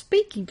he is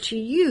speaking to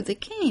you, the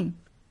king,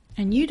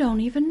 and you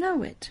don't even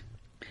know it.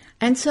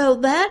 And so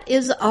that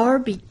is our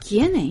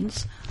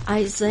beginnings.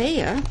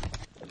 Isaiah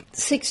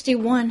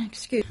 61,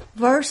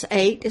 verse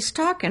 8 is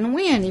talking.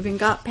 We ain't even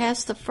got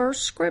past the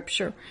first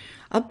scripture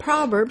of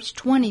Proverbs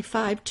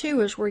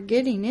 25:2 as we're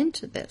getting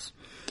into this.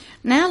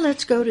 Now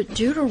let's go to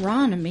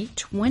Deuteronomy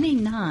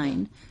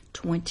 29:29.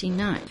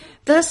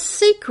 The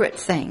secret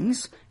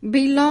things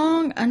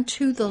belong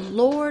unto the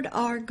Lord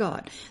our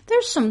God.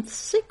 There's some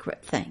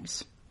secret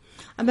things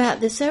about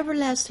this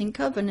everlasting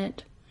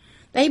covenant.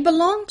 They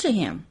belong to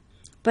him,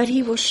 but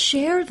he will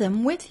share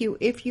them with you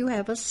if you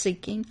have a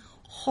seeking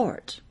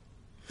heart.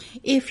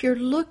 If you're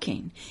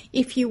looking,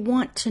 if you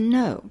want to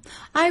know.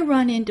 I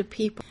run into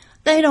people,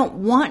 they don't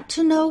want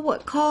to know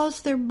what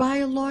caused their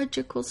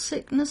biological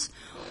sickness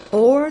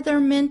or their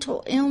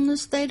mental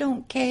illness. They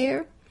don't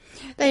care.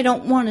 They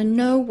don't want to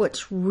know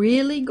what's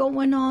really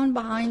going on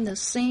behind the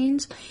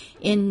scenes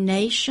in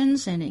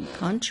nations and in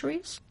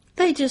countries.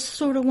 They just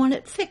sort of want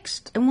it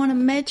fixed and want a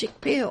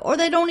magic pill. Or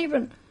they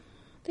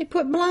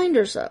put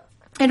blinders up.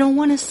 They don't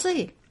want to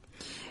see.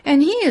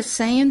 And he is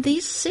saying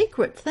these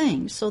secret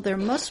things, so there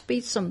must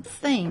be some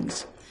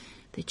things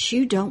that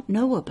you don't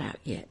know about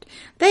yet.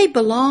 They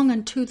belong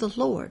unto the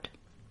Lord.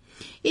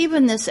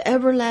 Even this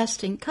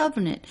everlasting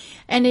covenant,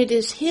 and it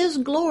is his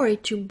glory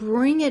to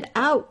bring it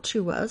out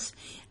to us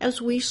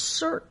as we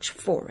search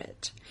for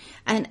it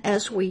and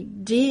as we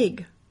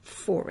dig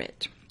for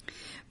it.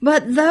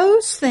 But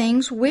those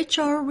things which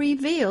are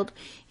revealed,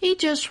 he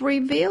just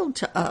revealed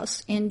to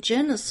us in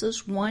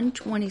Genesis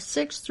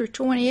 1:26 through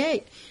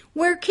 28.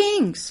 We're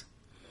kings.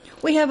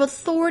 We have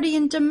authority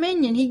and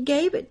dominion. He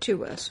gave it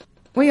to us.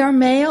 We are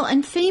male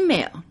and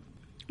female.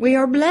 We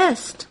are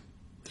blessed.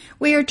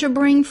 We are to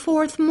bring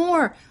forth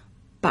more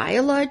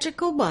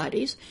biological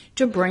bodies,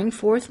 to bring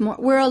forth more.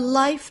 We're a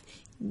life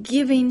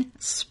life-giving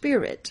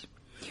spirit.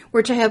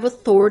 We're to have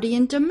authority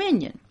and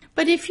dominion.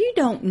 But if you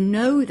don't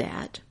know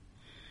that,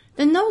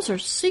 then those are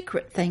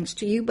secret things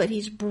to you, but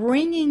he's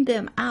bringing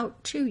them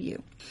out to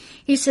you.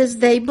 He says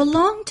they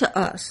belong to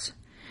us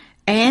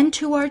and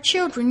to our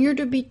children. You're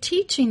to be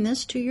teaching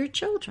this to your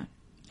children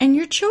and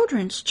your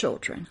children's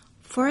children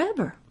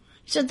forever.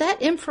 He said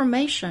that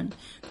information,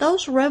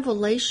 those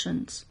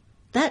revelations,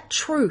 that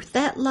truth,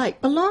 that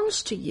light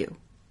belongs to you.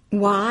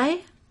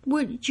 Why,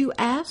 would you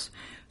ask?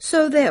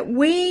 So that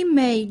we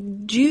may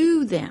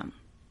do them,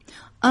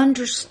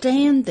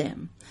 understand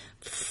them,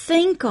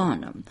 think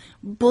on them,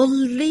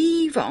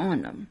 believe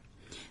on them,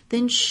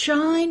 then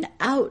shine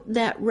out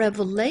that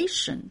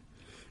revelation,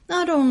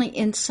 not only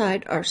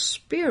inside our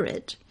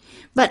spirit,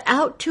 but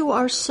out to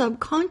our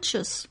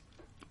subconscious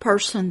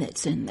person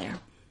that's in there,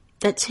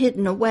 that's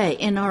hidden away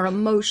in our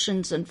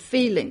emotions and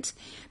feelings,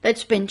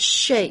 that's been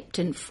shaped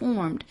and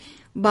formed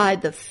by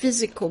the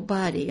physical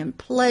body and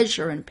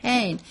pleasure and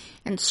pain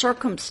and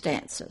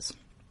circumstances,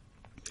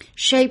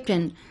 shaped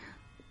in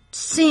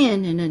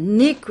sin and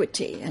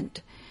iniquity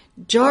and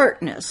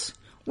darkness.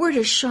 We're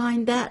to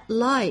shine that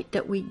light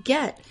that we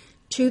get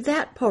to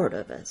that part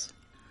of us,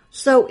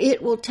 so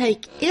it will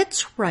take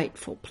its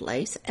rightful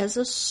place as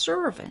a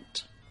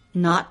servant,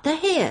 not the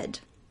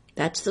head.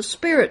 That's the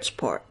spirit's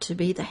part, to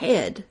be the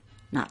head,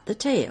 not the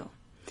tail.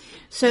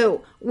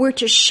 So we're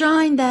to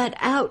shine that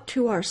out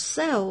to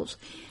ourselves.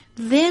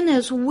 Then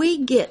as we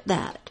get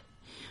that,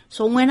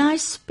 so when I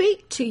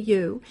speak to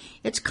you,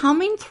 it's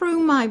coming through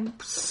my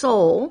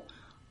soul,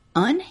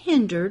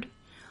 unhindered,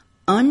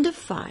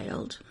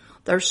 undefiled.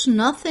 There's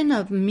nothing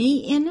of me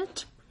in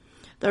it.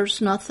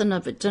 There's nothing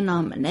of a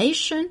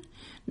denomination,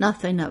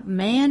 nothing of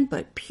man,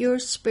 but pure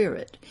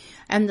spirit.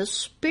 And the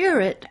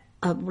spirit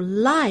of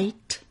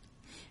light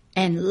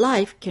and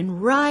life can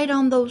ride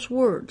on those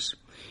words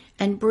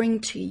and bring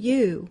to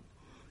you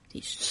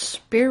these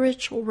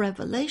spiritual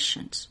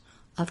revelations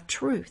of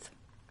truth.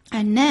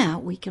 And now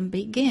we can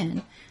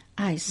begin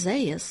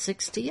Isaiah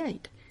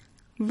 68,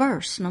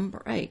 verse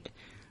number 8,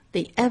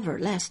 the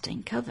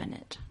everlasting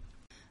covenant.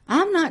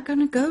 I'm not going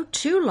to go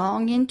too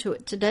long into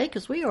it today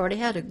because we already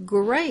had a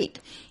great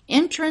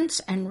entrance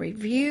and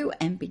review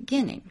and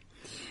beginning.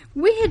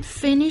 We had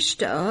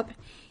finished up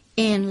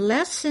in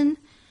lesson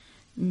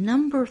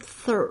number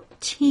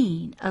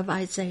 13 of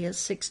Isaiah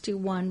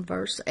 61,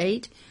 verse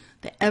 8,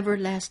 the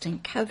everlasting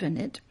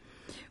covenant,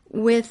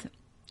 with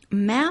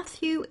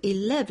Matthew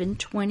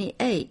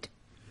 11:28,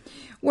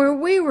 where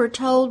we were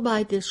told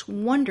by this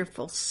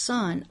wonderful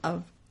Son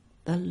of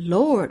the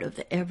Lord of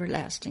the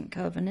everlasting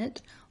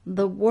covenant,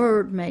 the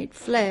Word made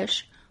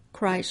flesh,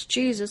 Christ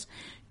Jesus,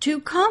 to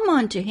come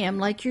unto him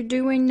like you're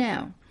doing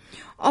now.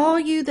 All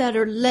you that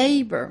are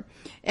labor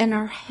and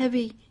are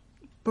heavy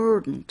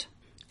burdened,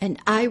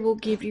 and I will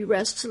give you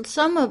rest. And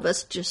some of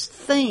us just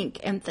think.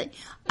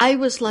 I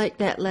was like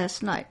that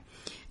last night.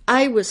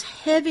 I was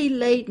heavy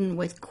laden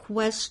with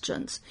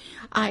questions.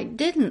 I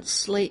didn't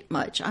sleep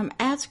much. I'm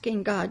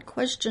asking God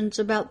questions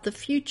about the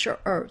future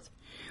earth.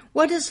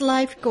 What is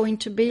life going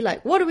to be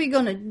like? What are we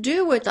going to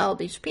do with all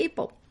these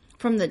people?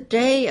 From the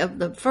day of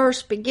the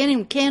first beginning,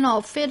 we can't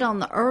all fit on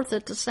the earth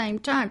at the same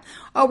time.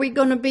 Are we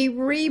going to be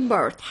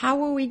rebirthed?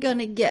 How are we going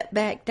to get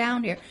back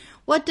down here?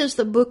 What does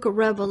the book of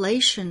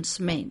Revelations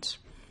mean?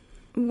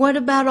 What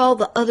about all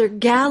the other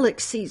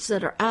galaxies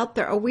that are out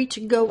there? Are we to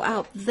go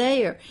out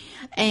there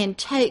and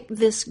take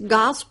this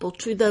gospel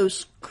to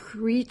those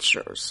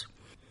creatures?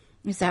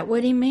 Is that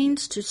what he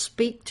means, to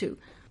speak to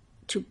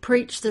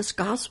preach this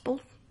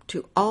gospel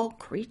to all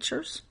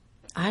creatures?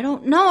 I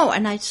don't know,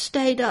 and I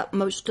stayed up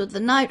most of the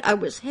night. I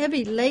was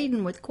heavy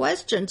laden with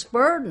questions,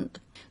 burdened.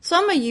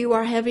 Some of you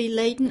are heavy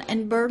laden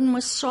and burdened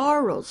with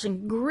sorrows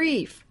and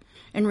grief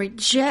and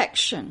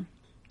rejection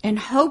and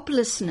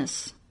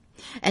hopelessness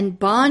and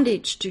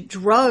bondage to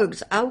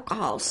drugs,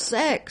 alcohol,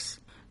 sex.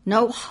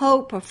 No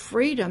hope of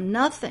freedom,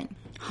 nothing.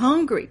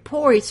 Hungry,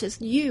 poor. He says,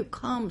 you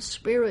come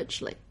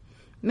spiritually.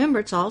 Remember,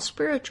 it's all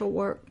spiritual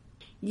work.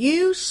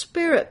 You,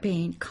 spirit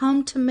being,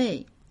 come to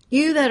me.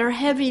 You that are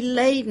heavy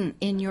laden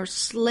in your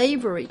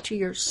slavery to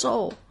your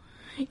soul.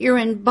 You're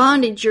in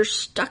bondage. You're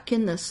stuck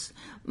in this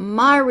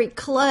miry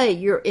clay.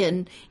 You're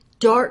in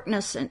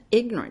darkness and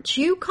ignorance.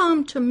 You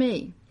come to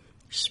me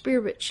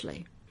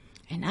spiritually,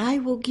 and I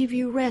will give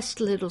you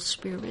rest, little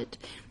spirit.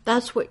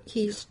 That's what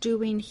he's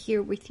doing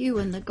here with you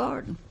in the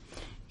garden.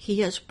 He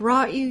has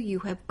brought you. You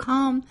have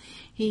come.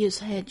 He has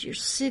had you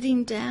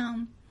sitting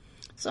down.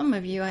 Some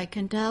of you, I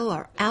can tell,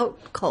 are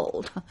out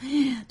cold.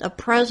 The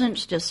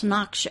presence just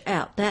knocks you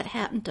out. That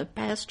happened to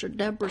Pastor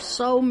Deborah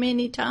so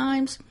many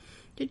times.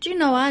 Did you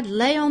know I'd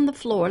lay on the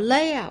floor,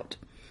 lay out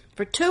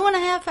for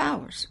 2.5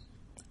 hours,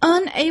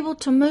 unable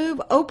to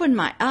move, open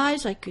my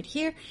eyes. I could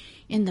hear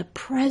in the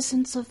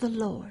presence of the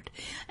Lord,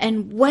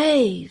 and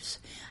waves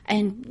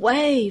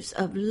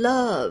of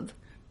love,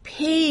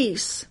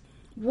 peace,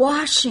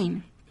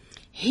 washing,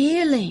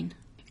 healing,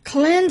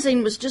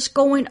 cleansing was just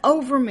going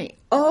over me,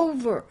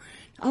 over.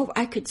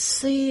 I could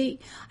see,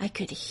 I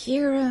could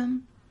hear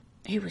him.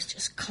 He was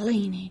just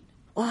cleaning,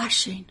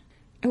 washing,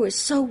 It was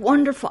so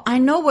wonderful. I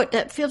know what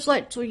that feels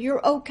like, so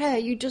you're okay.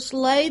 You just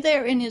lay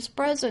there in his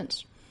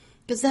presence,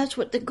 because that's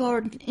what the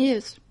garden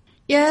is.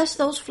 Yes,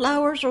 those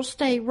flowers will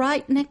stay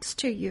right next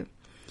to you.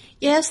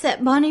 Yes,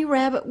 that bunny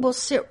rabbit will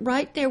sit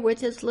right there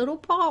with his little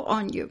paw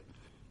on you.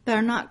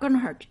 They're not going to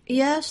hurt you.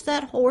 Yes,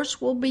 that horse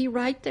will be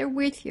right there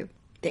with you.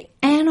 The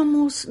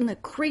animals and the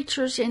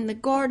creatures in the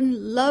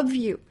garden love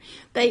you.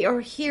 They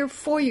are here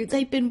for you.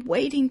 They've been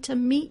waiting to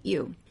meet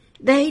you.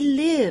 They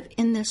live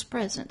in this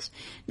presence.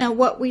 Now,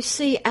 what we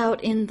see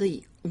out in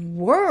the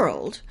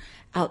world,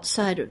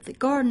 outside of the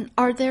garden,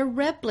 are their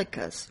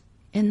replicas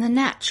in the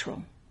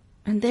natural.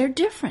 And they're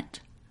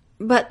different.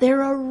 But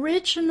their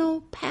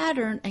original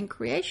pattern and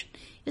creation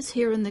is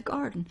here in the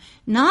garden.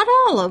 Not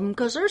all of them,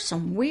 because there's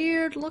some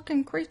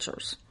weird-looking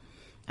creatures.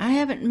 I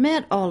haven't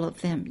met all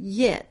of them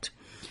yet.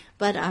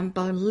 But I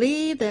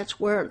believe that's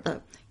where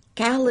the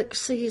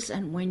galaxies,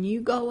 and when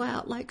you go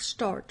out like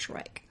Star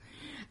Trek,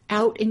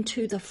 out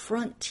into the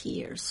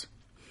frontiers,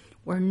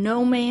 where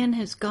no man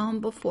has gone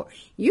before,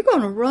 you're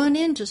going to run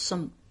into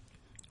some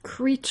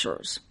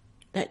creatures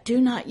that do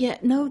not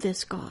yet know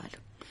this God.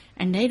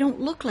 And they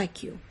don't look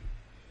like you.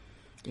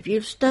 If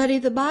you study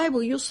the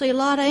Bible, you'll see a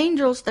lot of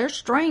angels. They're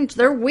strange.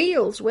 They're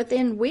wheels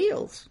within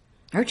wheels.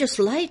 They're just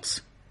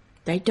lights.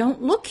 They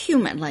don't look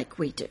human like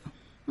we do.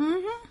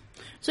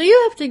 So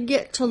you have to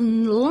get to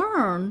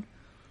learn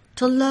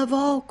to love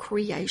all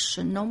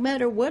creation, no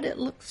matter what it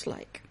looks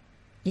like,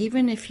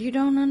 even if you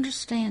don't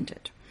understand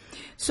it.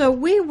 So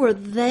we were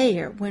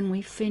there when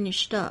we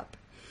finished up.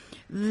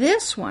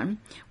 This one,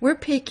 we're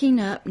picking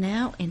up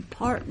now in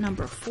part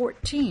number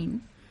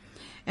 14,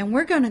 and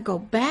we're going to go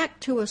back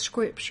to a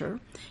scripture,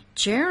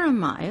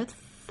 Jeremiah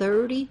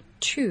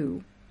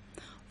 32,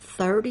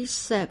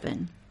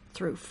 37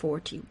 through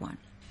 41.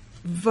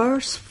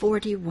 Verse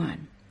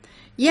 41.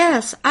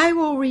 Yes, I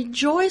will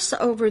rejoice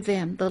over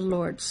them, the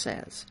Lord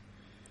says,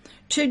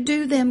 to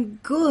do them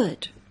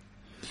good.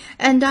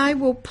 And I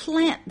will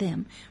plant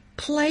them,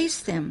 place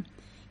them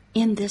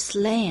in this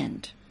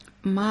land,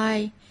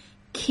 my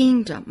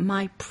kingdom,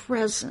 my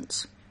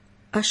presence.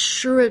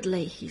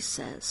 Assuredly, he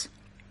says,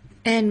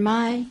 and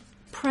my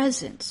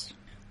presence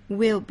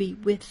will be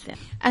with them.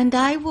 And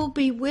I will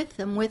be with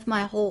them with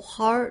my whole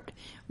heart,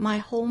 my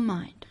whole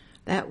mind.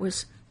 That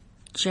was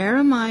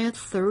Jeremiah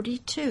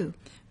 32,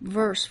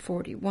 verse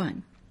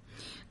 41.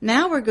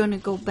 Now we're going to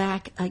go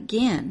back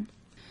again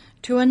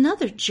to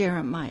another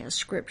Jeremiah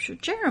scripture.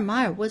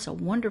 Jeremiah was a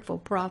wonderful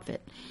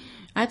prophet.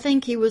 I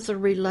think he was a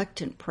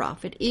reluctant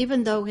prophet,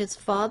 even though his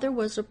father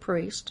was a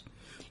priest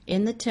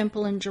in the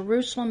temple in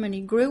Jerusalem, and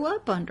he grew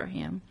up under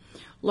him,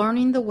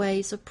 learning the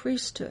ways of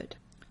priesthood.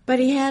 But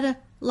he had a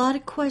lot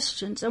of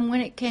questions, and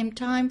when it came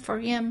time for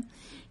him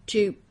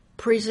to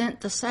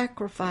present the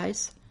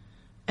sacrifice,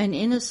 an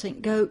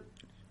innocent goat,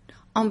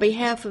 on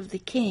behalf of the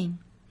king,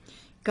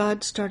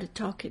 God started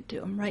talking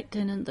to him right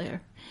then and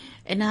there.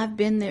 And I've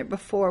been there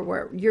before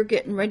where you're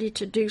getting ready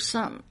to do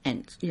something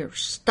and you're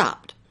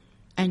stopped.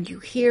 And you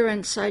hear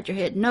inside your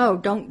head, no,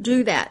 don't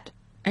do that.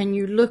 And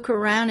you look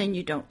around and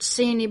you don't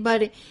see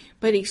anybody,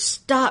 but he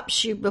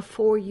stops you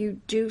before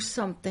you do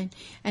something,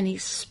 and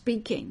he's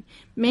speaking.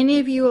 Many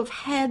of you have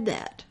had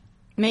that.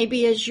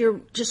 Maybe as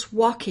you're just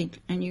walking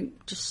and you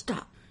just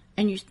stop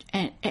and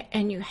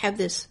you have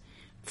this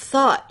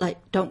thought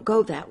like, don't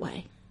go that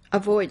way.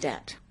 Avoid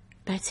that.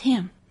 That's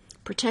him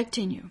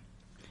protecting you.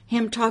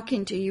 Him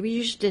talking to you.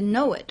 You just didn't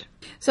know it.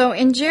 So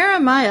in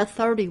Jeremiah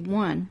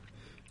 31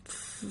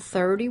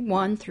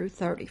 through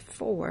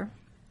 34,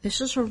 this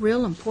is a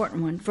real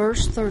important one.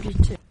 Verse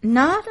 32.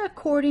 Not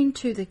according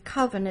to the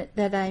covenant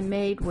that I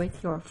made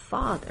with your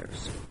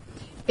fathers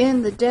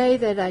in the day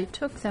that I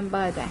took them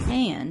by the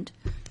hand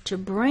to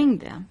bring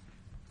them.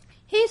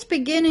 He's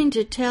beginning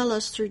to tell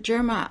us through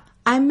Jeremiah,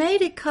 I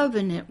made a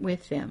covenant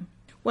with them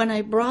when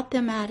I brought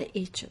them out of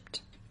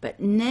Egypt. But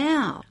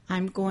now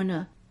I'm going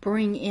to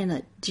bring in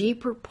a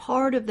deeper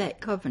part of that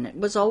covenant.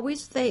 It was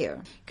always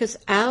there, because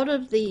out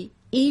of the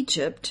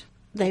Egypt,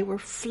 they were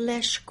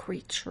flesh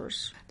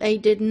creatures. They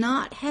did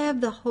not have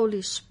the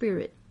Holy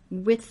Spirit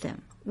with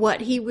them.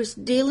 What he was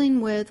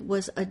dealing with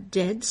was a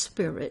dead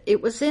spirit.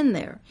 It was in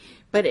there,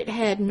 but it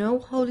had no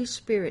Holy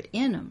Spirit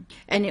in him,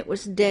 and it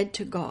was dead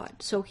to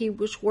God. So he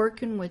was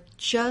working with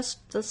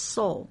just the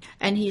soul,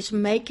 and he's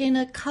making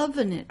a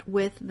covenant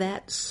with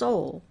that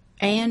soul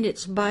and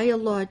its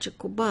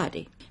biological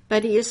body.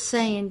 But he is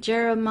saying,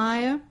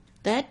 Jeremiah,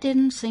 that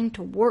didn't seem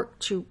to work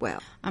too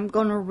well. I'm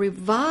going to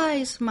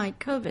revise my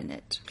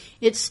covenant.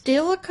 It's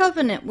still a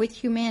covenant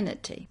with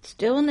humanity,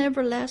 still an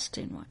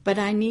everlasting one, but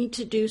I need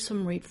to do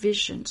some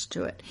revisions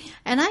to it.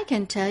 And I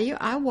can tell you,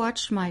 I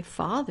watched my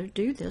father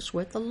do this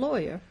with a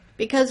lawyer,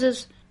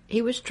 because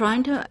he was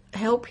trying to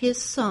help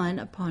his son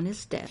upon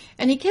his death.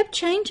 And he kept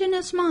changing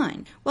his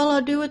mind. Well,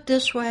 I'll do it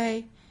this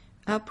way.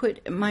 I'll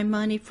put my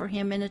money for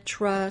him in a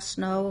trust.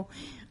 No,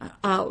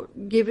 I'll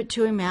give it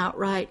to him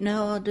outright.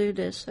 No, I'll do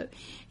this. So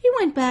he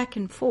went back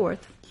and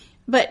forth.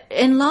 But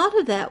a lot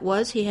of that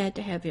was he had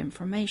to have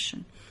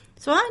information.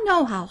 So I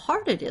know how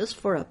hard it is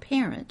for a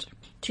parent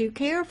to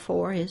care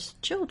for his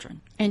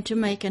children and to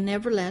make an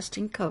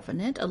everlasting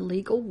covenant, a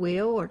legal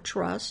will or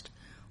trust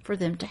for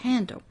them to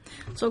handle.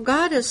 So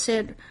God has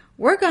said,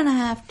 we're going to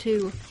have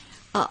to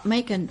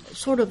make a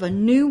sort of a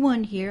new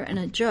one here and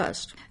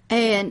adjust.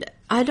 And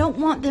I don't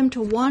want them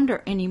to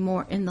wander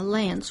anymore in the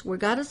lands. We've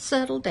got to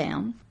settle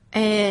down,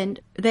 and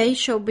they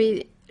shall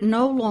be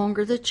no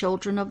longer the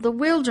children of the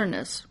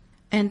wilderness,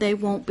 and they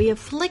won't be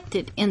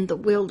afflicted in the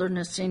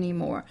wilderness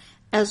anymore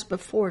as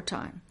before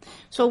time.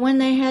 So when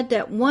they had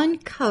that one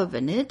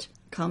covenant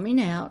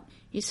coming out,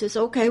 he says,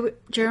 okay,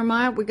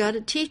 Jeremiah, we got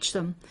to teach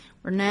them.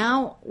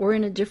 We're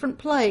in a different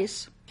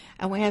place,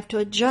 and we have to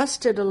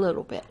adjust it a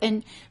little bit.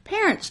 And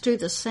parents do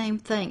the same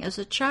thing as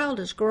a child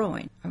is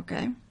growing,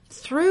 okay?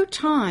 Through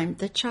time,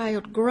 the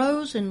child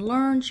grows and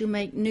learns. You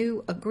make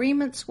new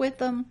agreements with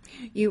them.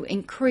 You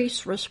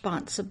increase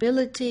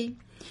responsibility.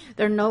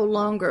 They're no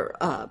longer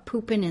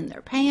pooping in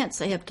their pants.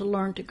 They have to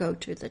learn to go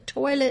to the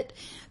toilet.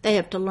 They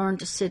have to learn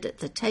to sit at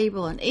the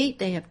table and eat.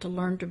 They have to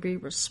learn to be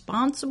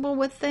responsible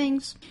with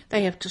things.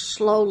 They have to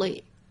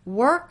slowly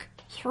work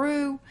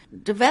through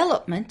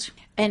development.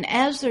 And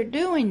as they're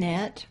doing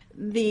that,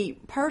 the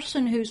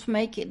person who's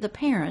making, the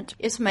parent,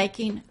 is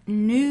making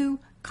new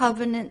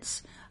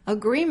covenants,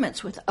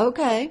 agreements with,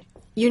 okay,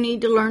 you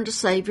need to learn to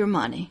save your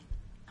money.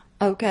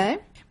 Okay,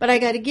 but I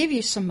got to give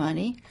you some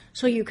money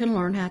so you can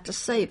learn how to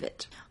save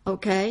it.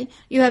 Okay,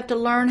 you have to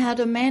learn how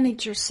to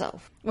manage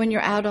yourself when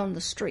you're out on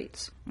the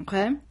streets.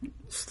 Okay,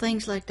 it's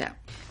things like that.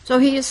 So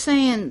he is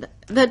saying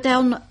that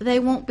they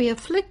won't be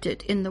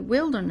afflicted in the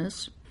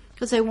wilderness,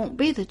 because they won't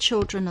be the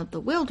children of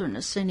the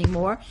wilderness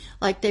anymore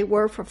like they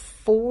were for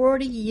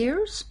 40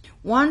 years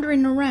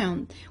wandering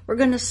around. We're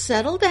going to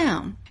settle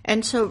down.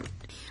 And so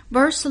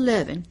verse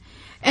 11,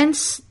 and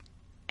since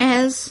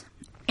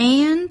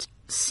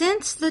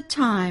the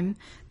time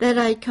that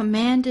I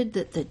commanded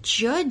that the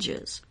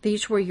judges,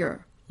 these were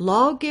your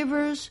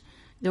lawgivers,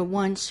 the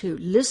ones who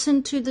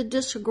listened to the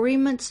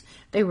disagreements,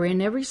 they were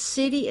in every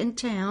city and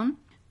town.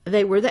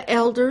 They were the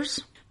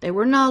elders. They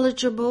were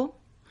knowledgeable.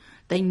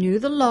 They knew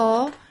the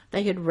law.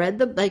 They had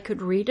they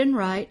could read and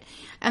write,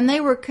 and they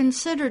were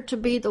considered to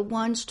be the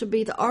ones to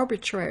be the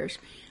arbitrators.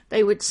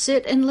 They would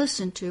sit and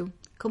listen to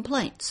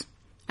complaints,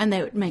 and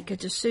they would make a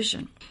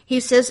decision. He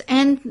says,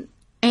 and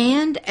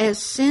as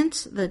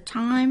since the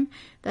time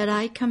that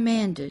I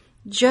commanded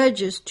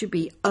judges to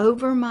be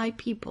over my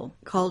people,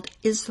 called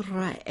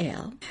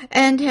Israel,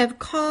 and have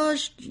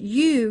caused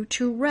you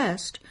to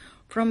rest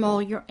from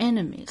all your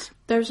enemies.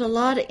 There's a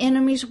lot of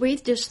enemies. We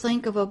just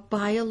think of a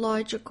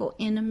biological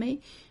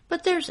enemy,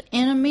 but there's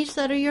enemies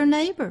that are your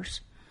neighbors,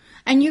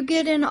 and you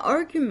get in an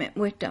argument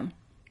with them.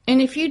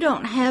 And if you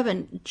don't have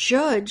a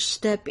judge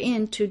step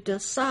in to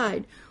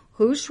decide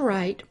who's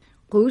right,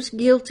 who's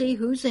guilty,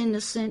 who's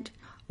innocent,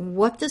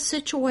 what the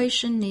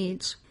situation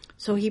needs,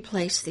 so he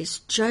placed these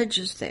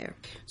judges there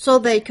so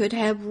they could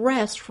have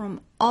rest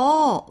from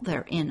all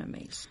their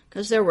enemies,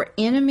 because there were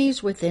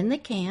enemies within the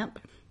camp,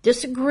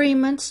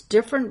 disagreements,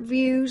 different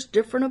views,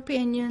 different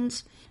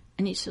opinions,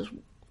 and he says,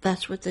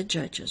 that's what the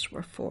judges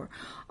were for.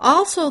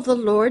 Also, the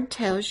Lord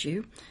tells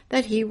you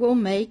that he will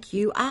make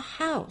you a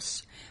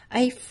house,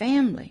 a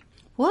family.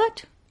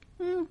 What?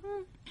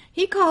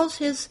 He calls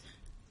his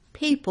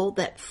people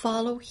that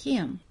follow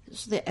him. This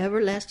is the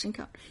everlasting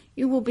God.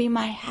 You will be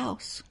my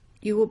house.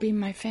 You will be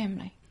my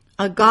family.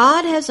 A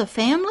God has a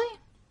family?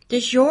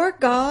 Does your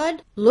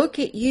God look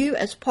at you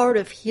as part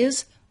of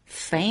his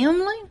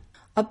family?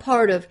 A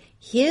part of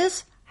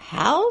his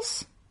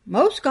house?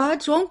 Most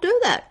gods won't do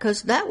that,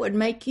 because that would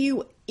make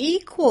you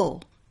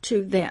equal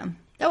to them.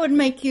 That would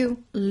make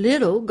you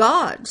little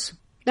gods.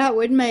 That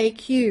would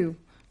make you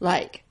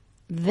like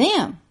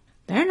them.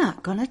 They're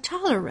not going to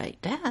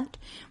tolerate that.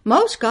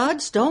 Most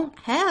gods don't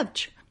have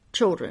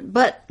children,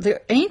 but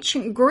the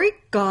ancient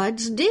Greek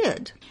gods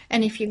did.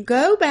 And if you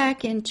go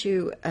back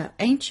into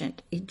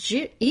ancient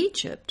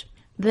Egypt,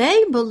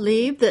 they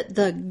believed that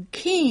the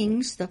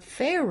kings, the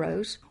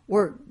pharaohs,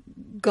 were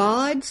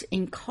God's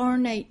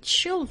incarnate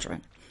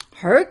children.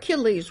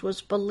 Hercules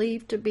was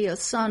believed to be a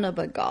son of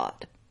a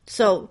god.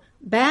 So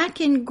back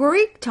in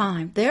Greek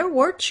time, there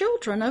were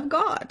children of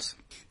gods.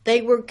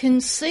 They were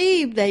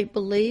conceived, they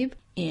believed,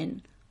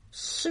 in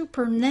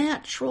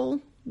supernatural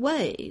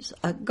ways.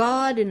 A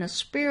god and a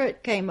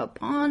spirit came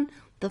upon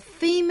the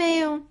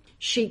female.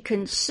 She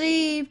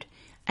conceived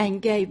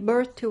and gave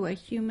birth to a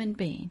human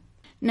being.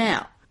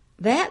 Now,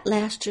 that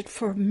lasted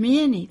for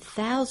many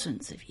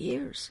thousands of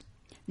years.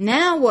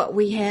 Now what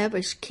we have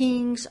is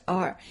kings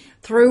are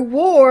through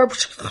war,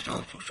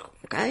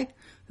 okay?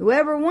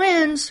 Whoever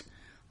wins,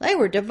 they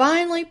were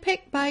divinely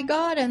picked by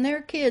God, and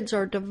their kids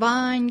are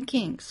divine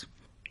kings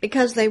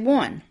because they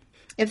won.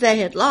 If they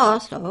had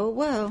lost, oh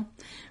well.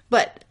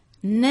 But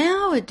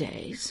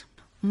nowadays,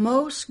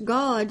 most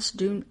gods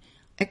do,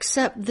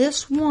 except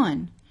this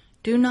one,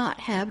 do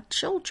not have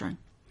children.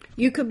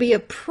 You could be a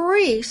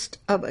priest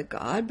of a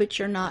god, but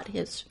you're not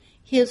his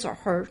or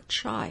her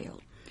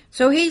child.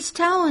 So he's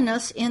telling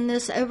us in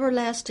this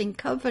everlasting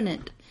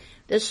covenant,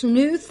 this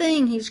new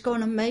thing he's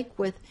going to make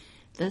with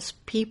this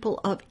people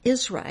of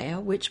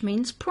Israel, which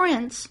means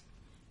prince,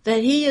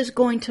 that he is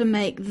going to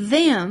make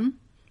them,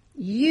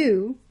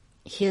 you,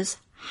 his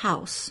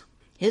house,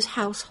 his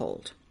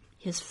household,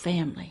 his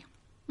family.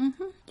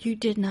 You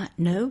did not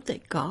know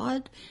that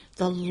God,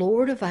 the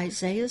Lord of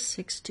Isaiah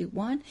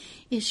 61,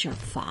 is your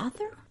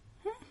Father?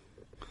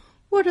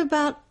 What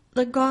about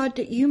the God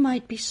that you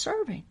might be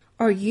serving?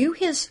 Are you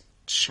his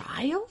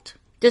child?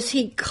 Does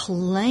he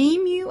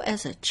claim you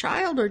as a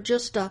child or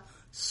just a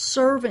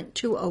servant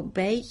to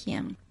obey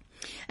him?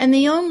 And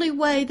the only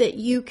way that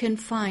you can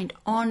find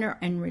honor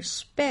and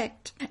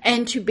respect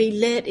and to be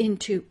led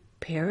into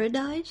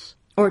paradise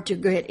or to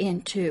get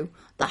into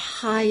the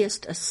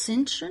highest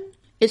ascension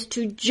is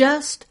to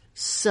just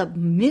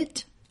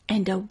submit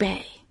and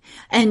obey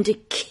and to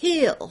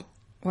kill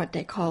what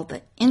they call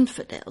the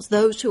infidels,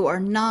 those who are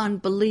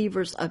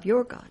non-believers of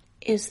your God.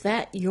 Is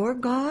that your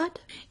God?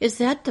 Is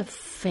that the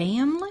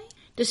family?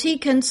 Does he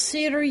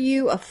consider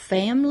you a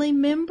family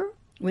member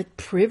with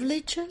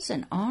privileges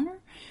and honor?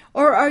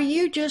 Or are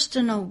you just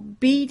an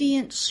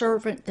obedient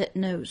servant that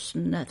knows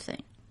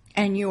nothing?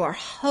 And you are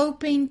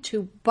hoping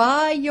to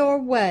buy your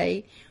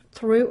way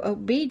through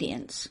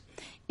obedience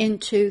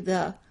into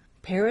the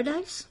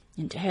paradise,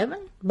 into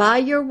heaven? Buy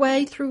your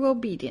way through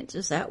obedience.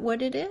 Is that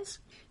what it is?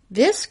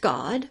 This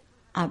God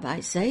of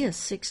Isaiah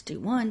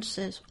 61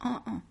 says,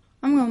 I'm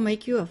going to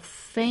make you a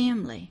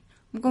family.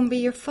 I'm going to be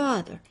your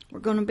father. We're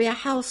going to be a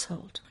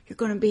household. You're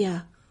going to be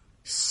a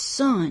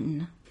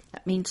son.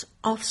 That means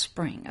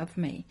offspring of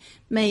me,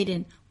 made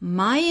in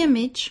my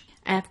image,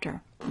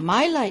 after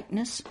my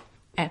likeness,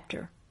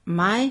 after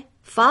my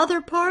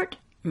father part,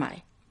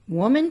 my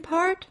woman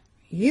part.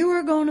 You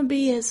are going to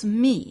be as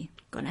me,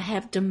 going to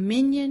have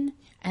dominion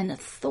and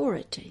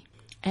authority.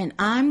 And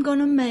I'm going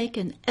to make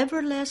an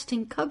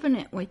everlasting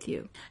covenant with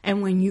you.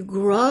 And when you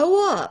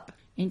grow up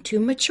into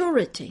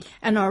maturity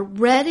and are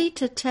ready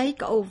to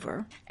take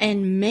over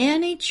and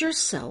manage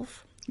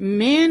yourself,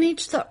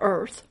 manage the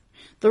earth,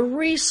 the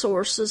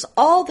resources,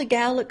 all the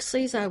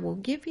galaxies I will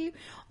give you,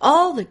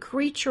 all the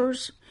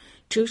creatures,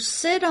 to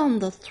sit on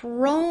the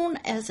throne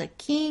as a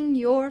king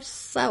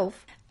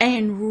yourself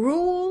and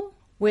rule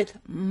with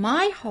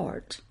my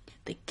heart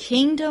the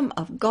kingdom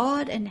of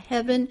God and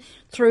heaven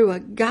through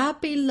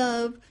agape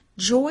love,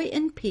 joy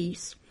and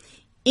peace,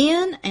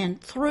 in and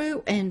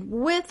through and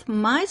with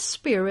my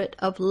Spirit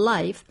of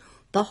life,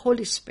 the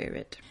Holy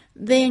Spirit,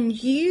 then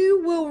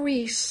you will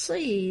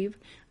receive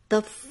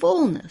the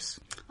fullness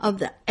of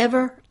the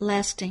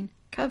everlasting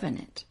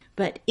covenant.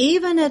 But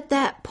even at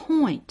that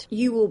point,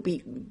 you will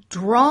be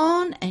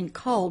drawn and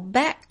called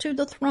back to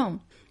the throne.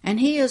 And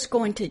he is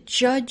going to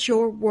judge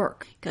your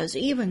work, because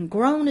even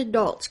grown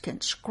adults can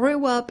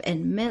screw up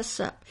and mess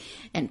up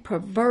and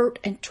pervert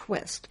and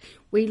twist.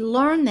 We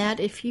learn that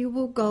if you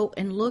will go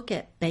and look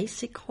at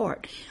Basic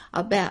Heart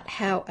about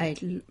how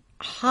a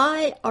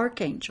high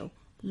archangel,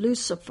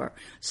 Lucifer,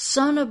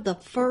 son of the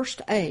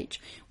first age,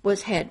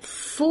 had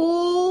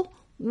full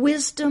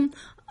wisdom,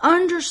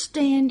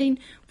 understanding,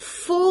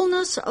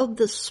 fullness of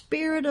the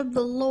Spirit of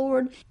the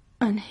Lord,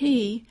 and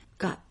he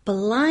got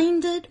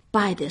blinded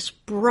by this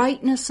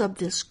brightness of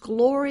this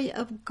glory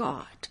of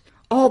God,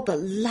 all the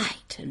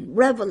light and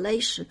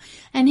revelation,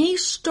 and he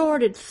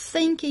started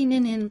thinking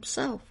in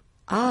himself,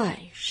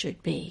 I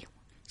should be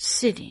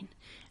sitting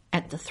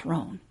at the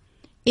throne.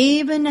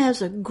 Even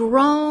as a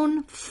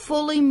grown,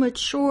 fully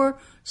mature,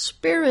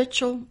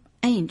 spiritual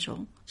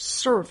angel,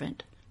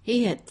 servant,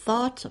 he had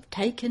thoughts of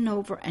taking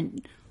over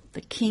and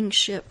the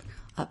kingship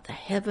of the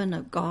heaven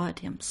of God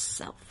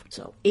himself.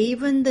 So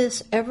even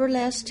this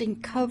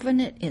everlasting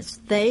covenant is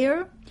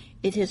there.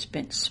 It has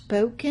been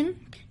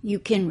spoken. You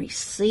can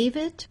receive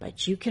it,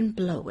 but you can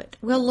blow it.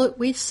 Well, look,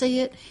 we see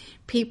it.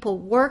 People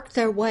work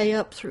their way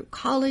up through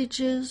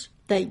colleges.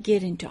 They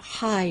get into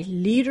high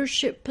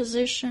leadership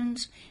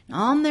positions.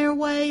 On their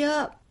way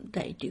up,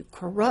 they do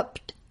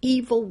corrupt,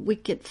 evil,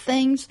 wicked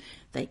things.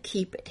 They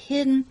keep it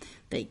hidden.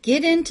 They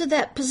get into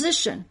that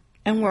position.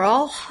 And we're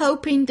all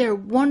hoping they're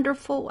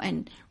wonderful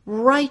and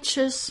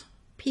righteous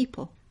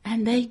people.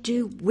 And they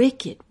do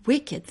wicked,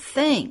 wicked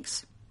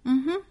things.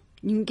 You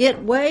can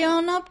get way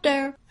on up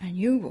there, and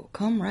you will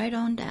come right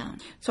on down.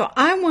 So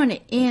I want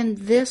to end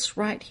this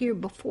right here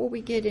before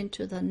we get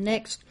into the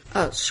next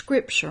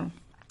scripture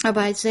of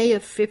Isaiah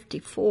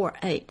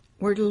 54:8.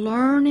 We're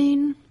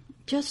learning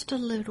just a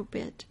little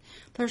bit.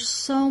 There's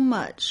so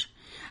much.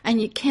 And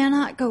you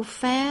cannot go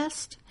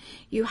fast.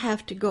 You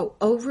have to go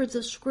over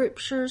the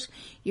scriptures.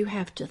 You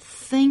have to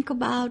think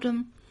about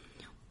them,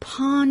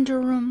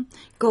 ponder them,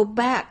 go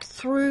back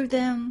through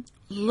them,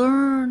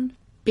 learn,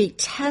 be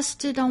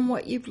tested on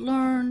what you've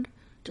learned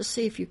to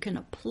see if you can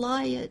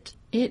apply it.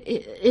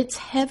 It's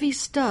heavy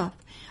stuff.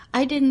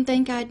 I didn't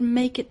think I'd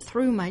make it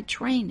through my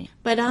training,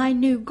 but I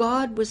knew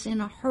God was in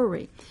a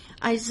hurry.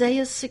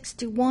 Isaiah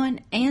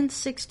 61 and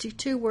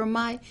 62 were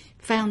my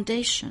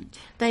foundation.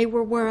 They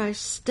were where I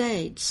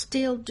stayed,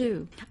 still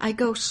do. I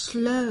go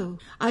slow.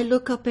 I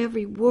look up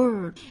every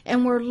word.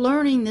 And we're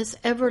learning this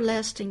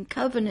everlasting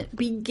covenant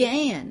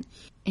began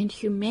in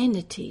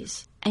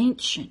humanity's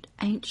ancient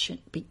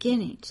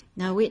beginnings.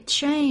 Now it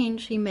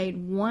changed. He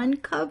made one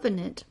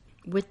covenant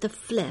with the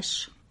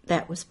flesh.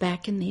 That was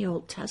back in the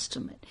Old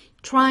Testament.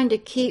 Trying to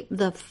keep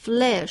the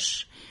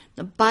flesh,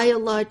 the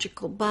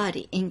biological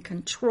body, in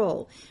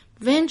control.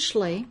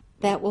 Eventually,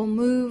 that will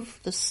move.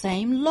 The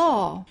same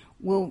law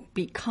will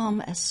become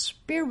a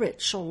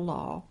spiritual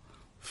law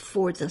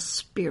for the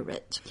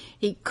spirit.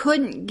 He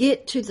couldn't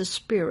get to the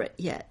spirit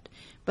yet,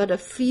 but a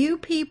few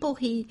people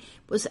he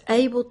was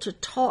able to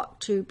talk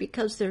to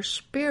because their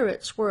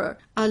spirits were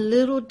a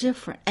little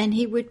different, and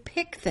he would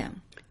pick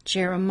them.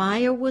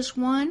 Jeremiah was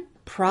one.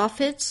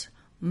 Prophets,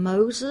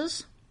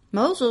 Moses,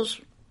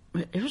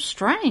 it was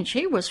strange.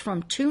 He was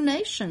from two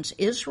nations,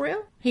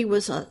 Israel. He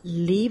was a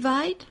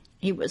Levite.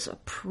 He was a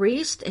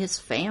priest. His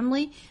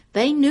family,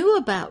 they knew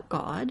about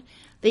God.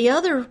 The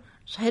others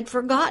had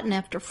forgotten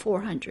after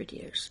 400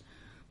 years.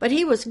 But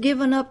he was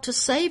given up to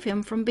save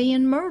him from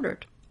being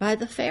murdered by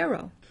the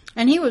Pharaoh.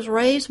 And he was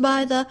raised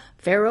by the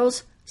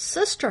Pharaoh's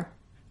sister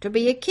to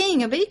be a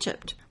king of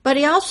Egypt. But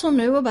he also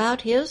knew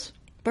about his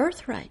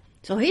birthright.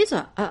 So he's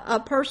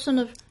a person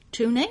of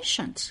two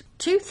nations,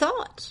 two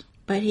thoughts.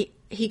 But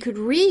he could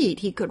read,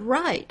 he could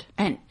write,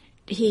 and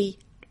he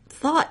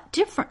thought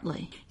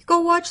differently. Go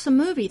watch the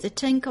movie, The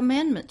Ten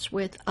Commandments,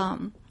 with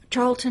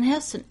Charlton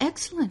Heston.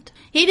 Excellent.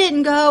 He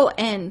didn't go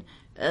and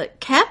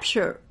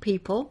capture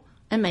people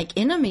and make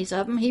enemies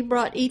of them. He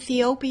brought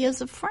Ethiopia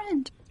as a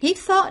friend. He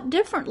thought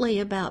differently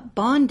about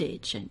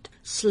bondage and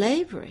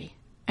slavery.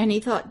 And he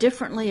thought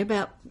differently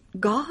about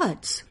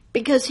gods.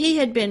 Because he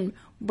had been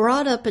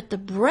brought up at the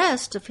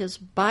breast of his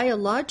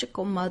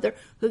biological mother,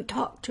 who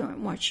talked to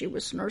him while she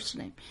was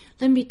nursing him.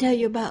 Let me tell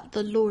you about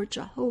the Lord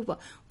Jehovah,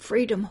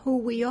 freedom, who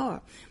we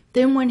are.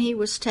 Then when he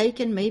was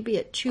taken, maybe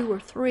at 2 or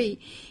 3,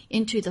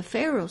 into the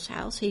Pharaoh's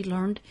house, he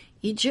learned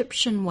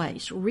Egyptian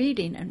ways,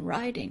 reading and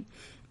writing,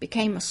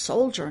 became a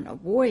soldier and a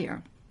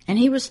warrior. And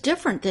he was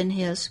different than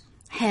his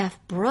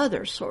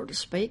half-brother, so to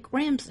speak,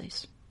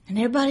 Ramses. And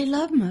everybody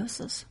loved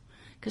Moses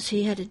because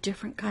he had a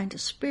different kind of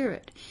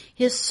spirit.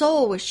 His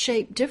soul was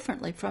shaped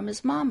differently from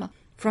his mama,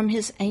 from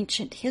his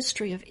ancient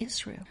history of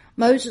Israel.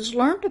 Moses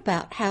learned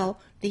about how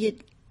the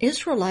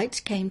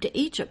Israelites came to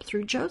Egypt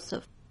through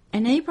Joseph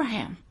and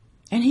Abraham.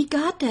 And he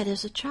got that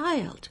as a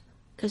child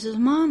because his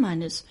mama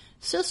and his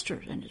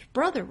sisters and his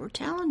brother were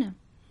telling him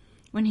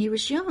when he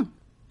was young.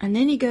 And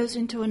then he goes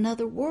into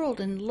another world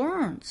and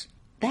learns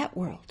that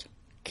world,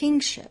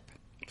 kingship,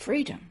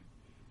 freedom,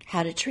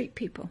 how to treat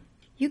people.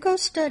 You go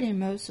study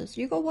Moses.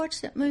 You go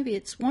watch that movie.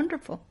 It's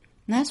wonderful.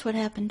 And that's what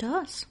happened to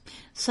us.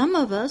 Some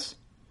of us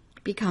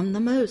become the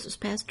Moses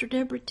Pastor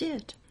Deborah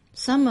did.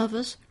 Some of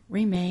us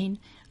remain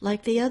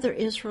like the other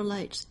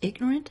Israelites,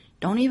 ignorant,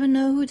 don't even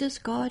know who this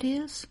God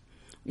is.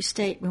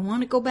 We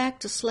want to go back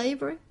to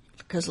slavery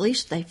because at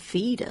least they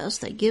feed us.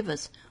 They give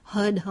us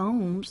HUD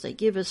homes. They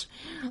give us,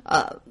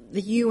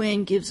 the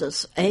UN gives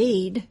us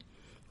aid.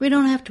 We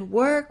don't have to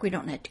work. We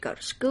don't have to go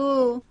to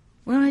school.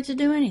 We don't have to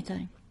do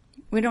anything.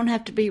 We don't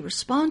have to be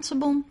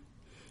responsible.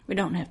 We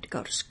don't have to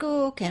go to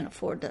school. Can't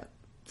afford the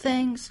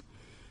things.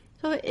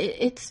 So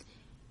it's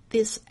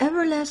this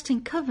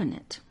everlasting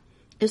covenant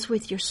is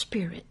with your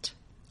spirit.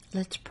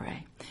 Let's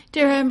pray.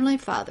 Dear Heavenly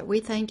Father, we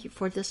thank you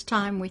for this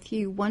time with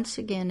you once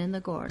again in the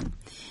garden,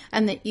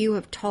 and that you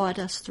have taught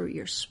us through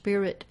your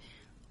spirit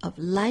of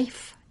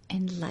life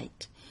and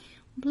light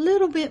a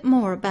little bit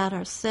more about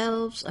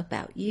ourselves,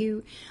 about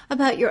you,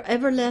 about your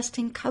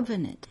everlasting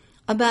covenant,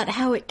 about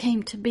how it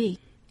came to be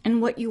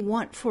and what you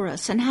want for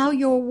us, and how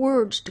your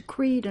words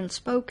decreed and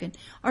spoken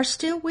are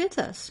still with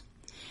us,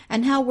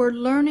 and how we're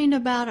learning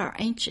about our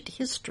ancient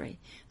history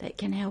that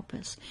can help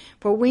us.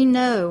 For we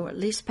know, at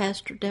least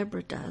Pastor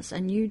Deborah does,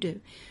 and you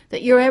do,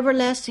 that your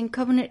everlasting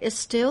covenant is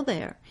still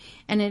there,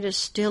 and it is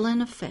still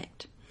in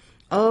effect.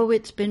 Oh,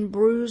 it's been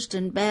bruised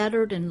and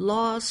battered and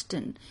lost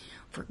and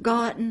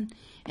forgotten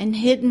and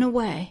hidden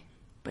away,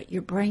 but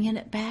you're bringing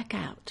it back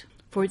out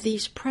for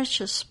these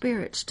precious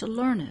spirits to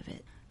learn of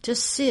it, to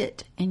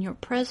sit in your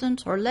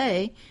presence or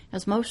lay,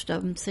 as most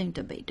of them seem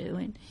to be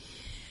doing,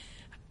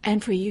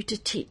 and for you to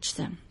teach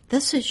them.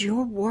 This is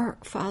your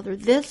work, Father.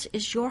 This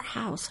is your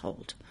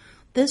household.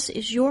 This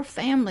is your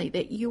family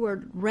that you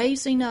are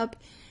raising up,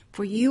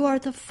 for you are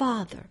the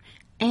father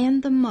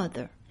and the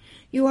mother.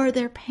 You are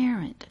their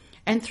parent.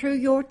 And through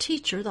your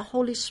teacher, the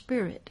Holy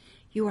Spirit,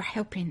 you are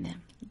helping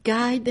them.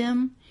 Guide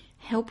them.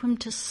 Help them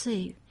to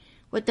see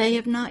what they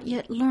have not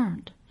yet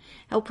learned.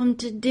 Help them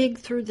to dig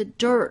through the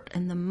dirt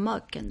and the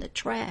muck and the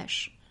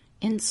trash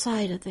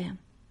inside of them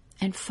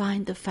and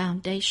find the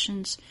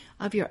foundations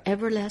of your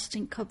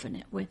everlasting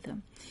covenant with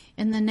them.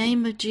 In the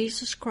name of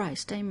Jesus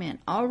Christ, amen.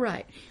 All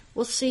right,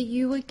 we'll see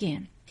you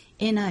again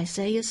in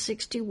Isaiah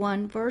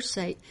 61, verse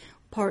 8.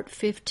 Part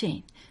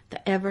 15,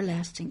 The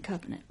Everlasting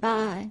Covenant.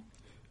 Bye.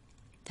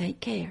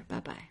 Take care.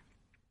 Bye-bye.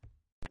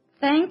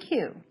 Thank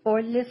you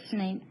for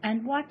listening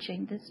and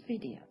watching this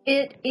video.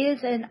 It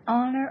is an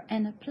honor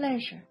and a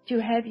pleasure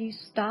to have you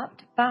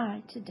stopped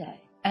by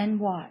today and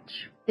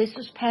watch. This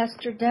is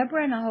Pastor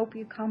Deborah, and I hope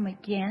you come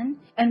again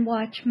and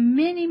watch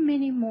many,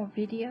 many more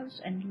videos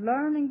and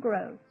learn and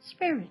grow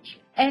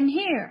spiritually and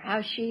hear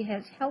how she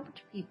has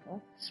helped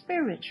people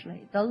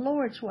spiritually the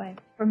Lord's way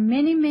for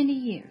many, many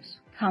years.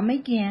 Come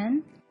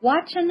again,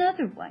 watch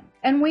another one,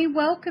 and we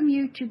welcome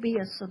you to be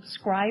a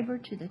subscriber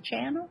to the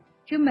channel,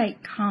 to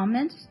make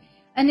comments,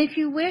 and if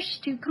you wish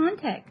to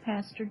contact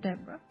Pastor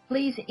Deborah,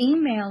 please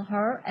email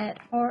her at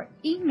her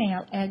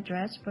email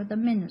address for the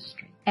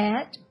ministry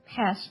at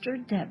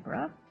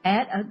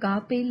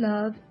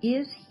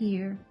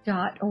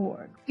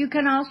PastorDeborah@agapeloveishere.org. You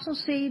can also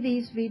see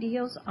these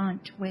videos on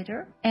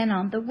Twitter and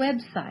on the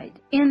website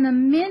in the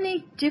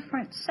many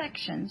different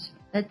sections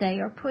that they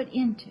are put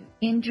into.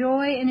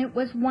 Enjoy, and it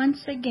was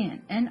once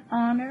again an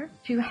honor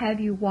to have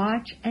you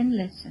watch and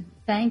listen.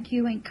 Thank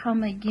you, and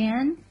come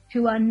again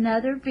to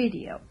another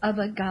video of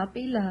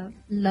Agape Love,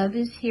 Love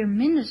is Here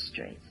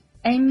Ministries,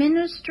 a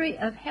ministry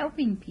of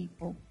helping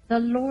people the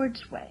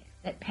Lord's way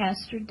that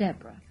Pastor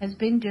Deborah has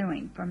been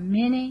doing for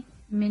many,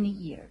 many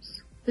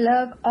years.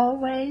 Love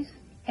always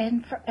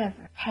and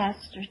forever,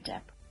 Pastor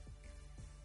Deborah.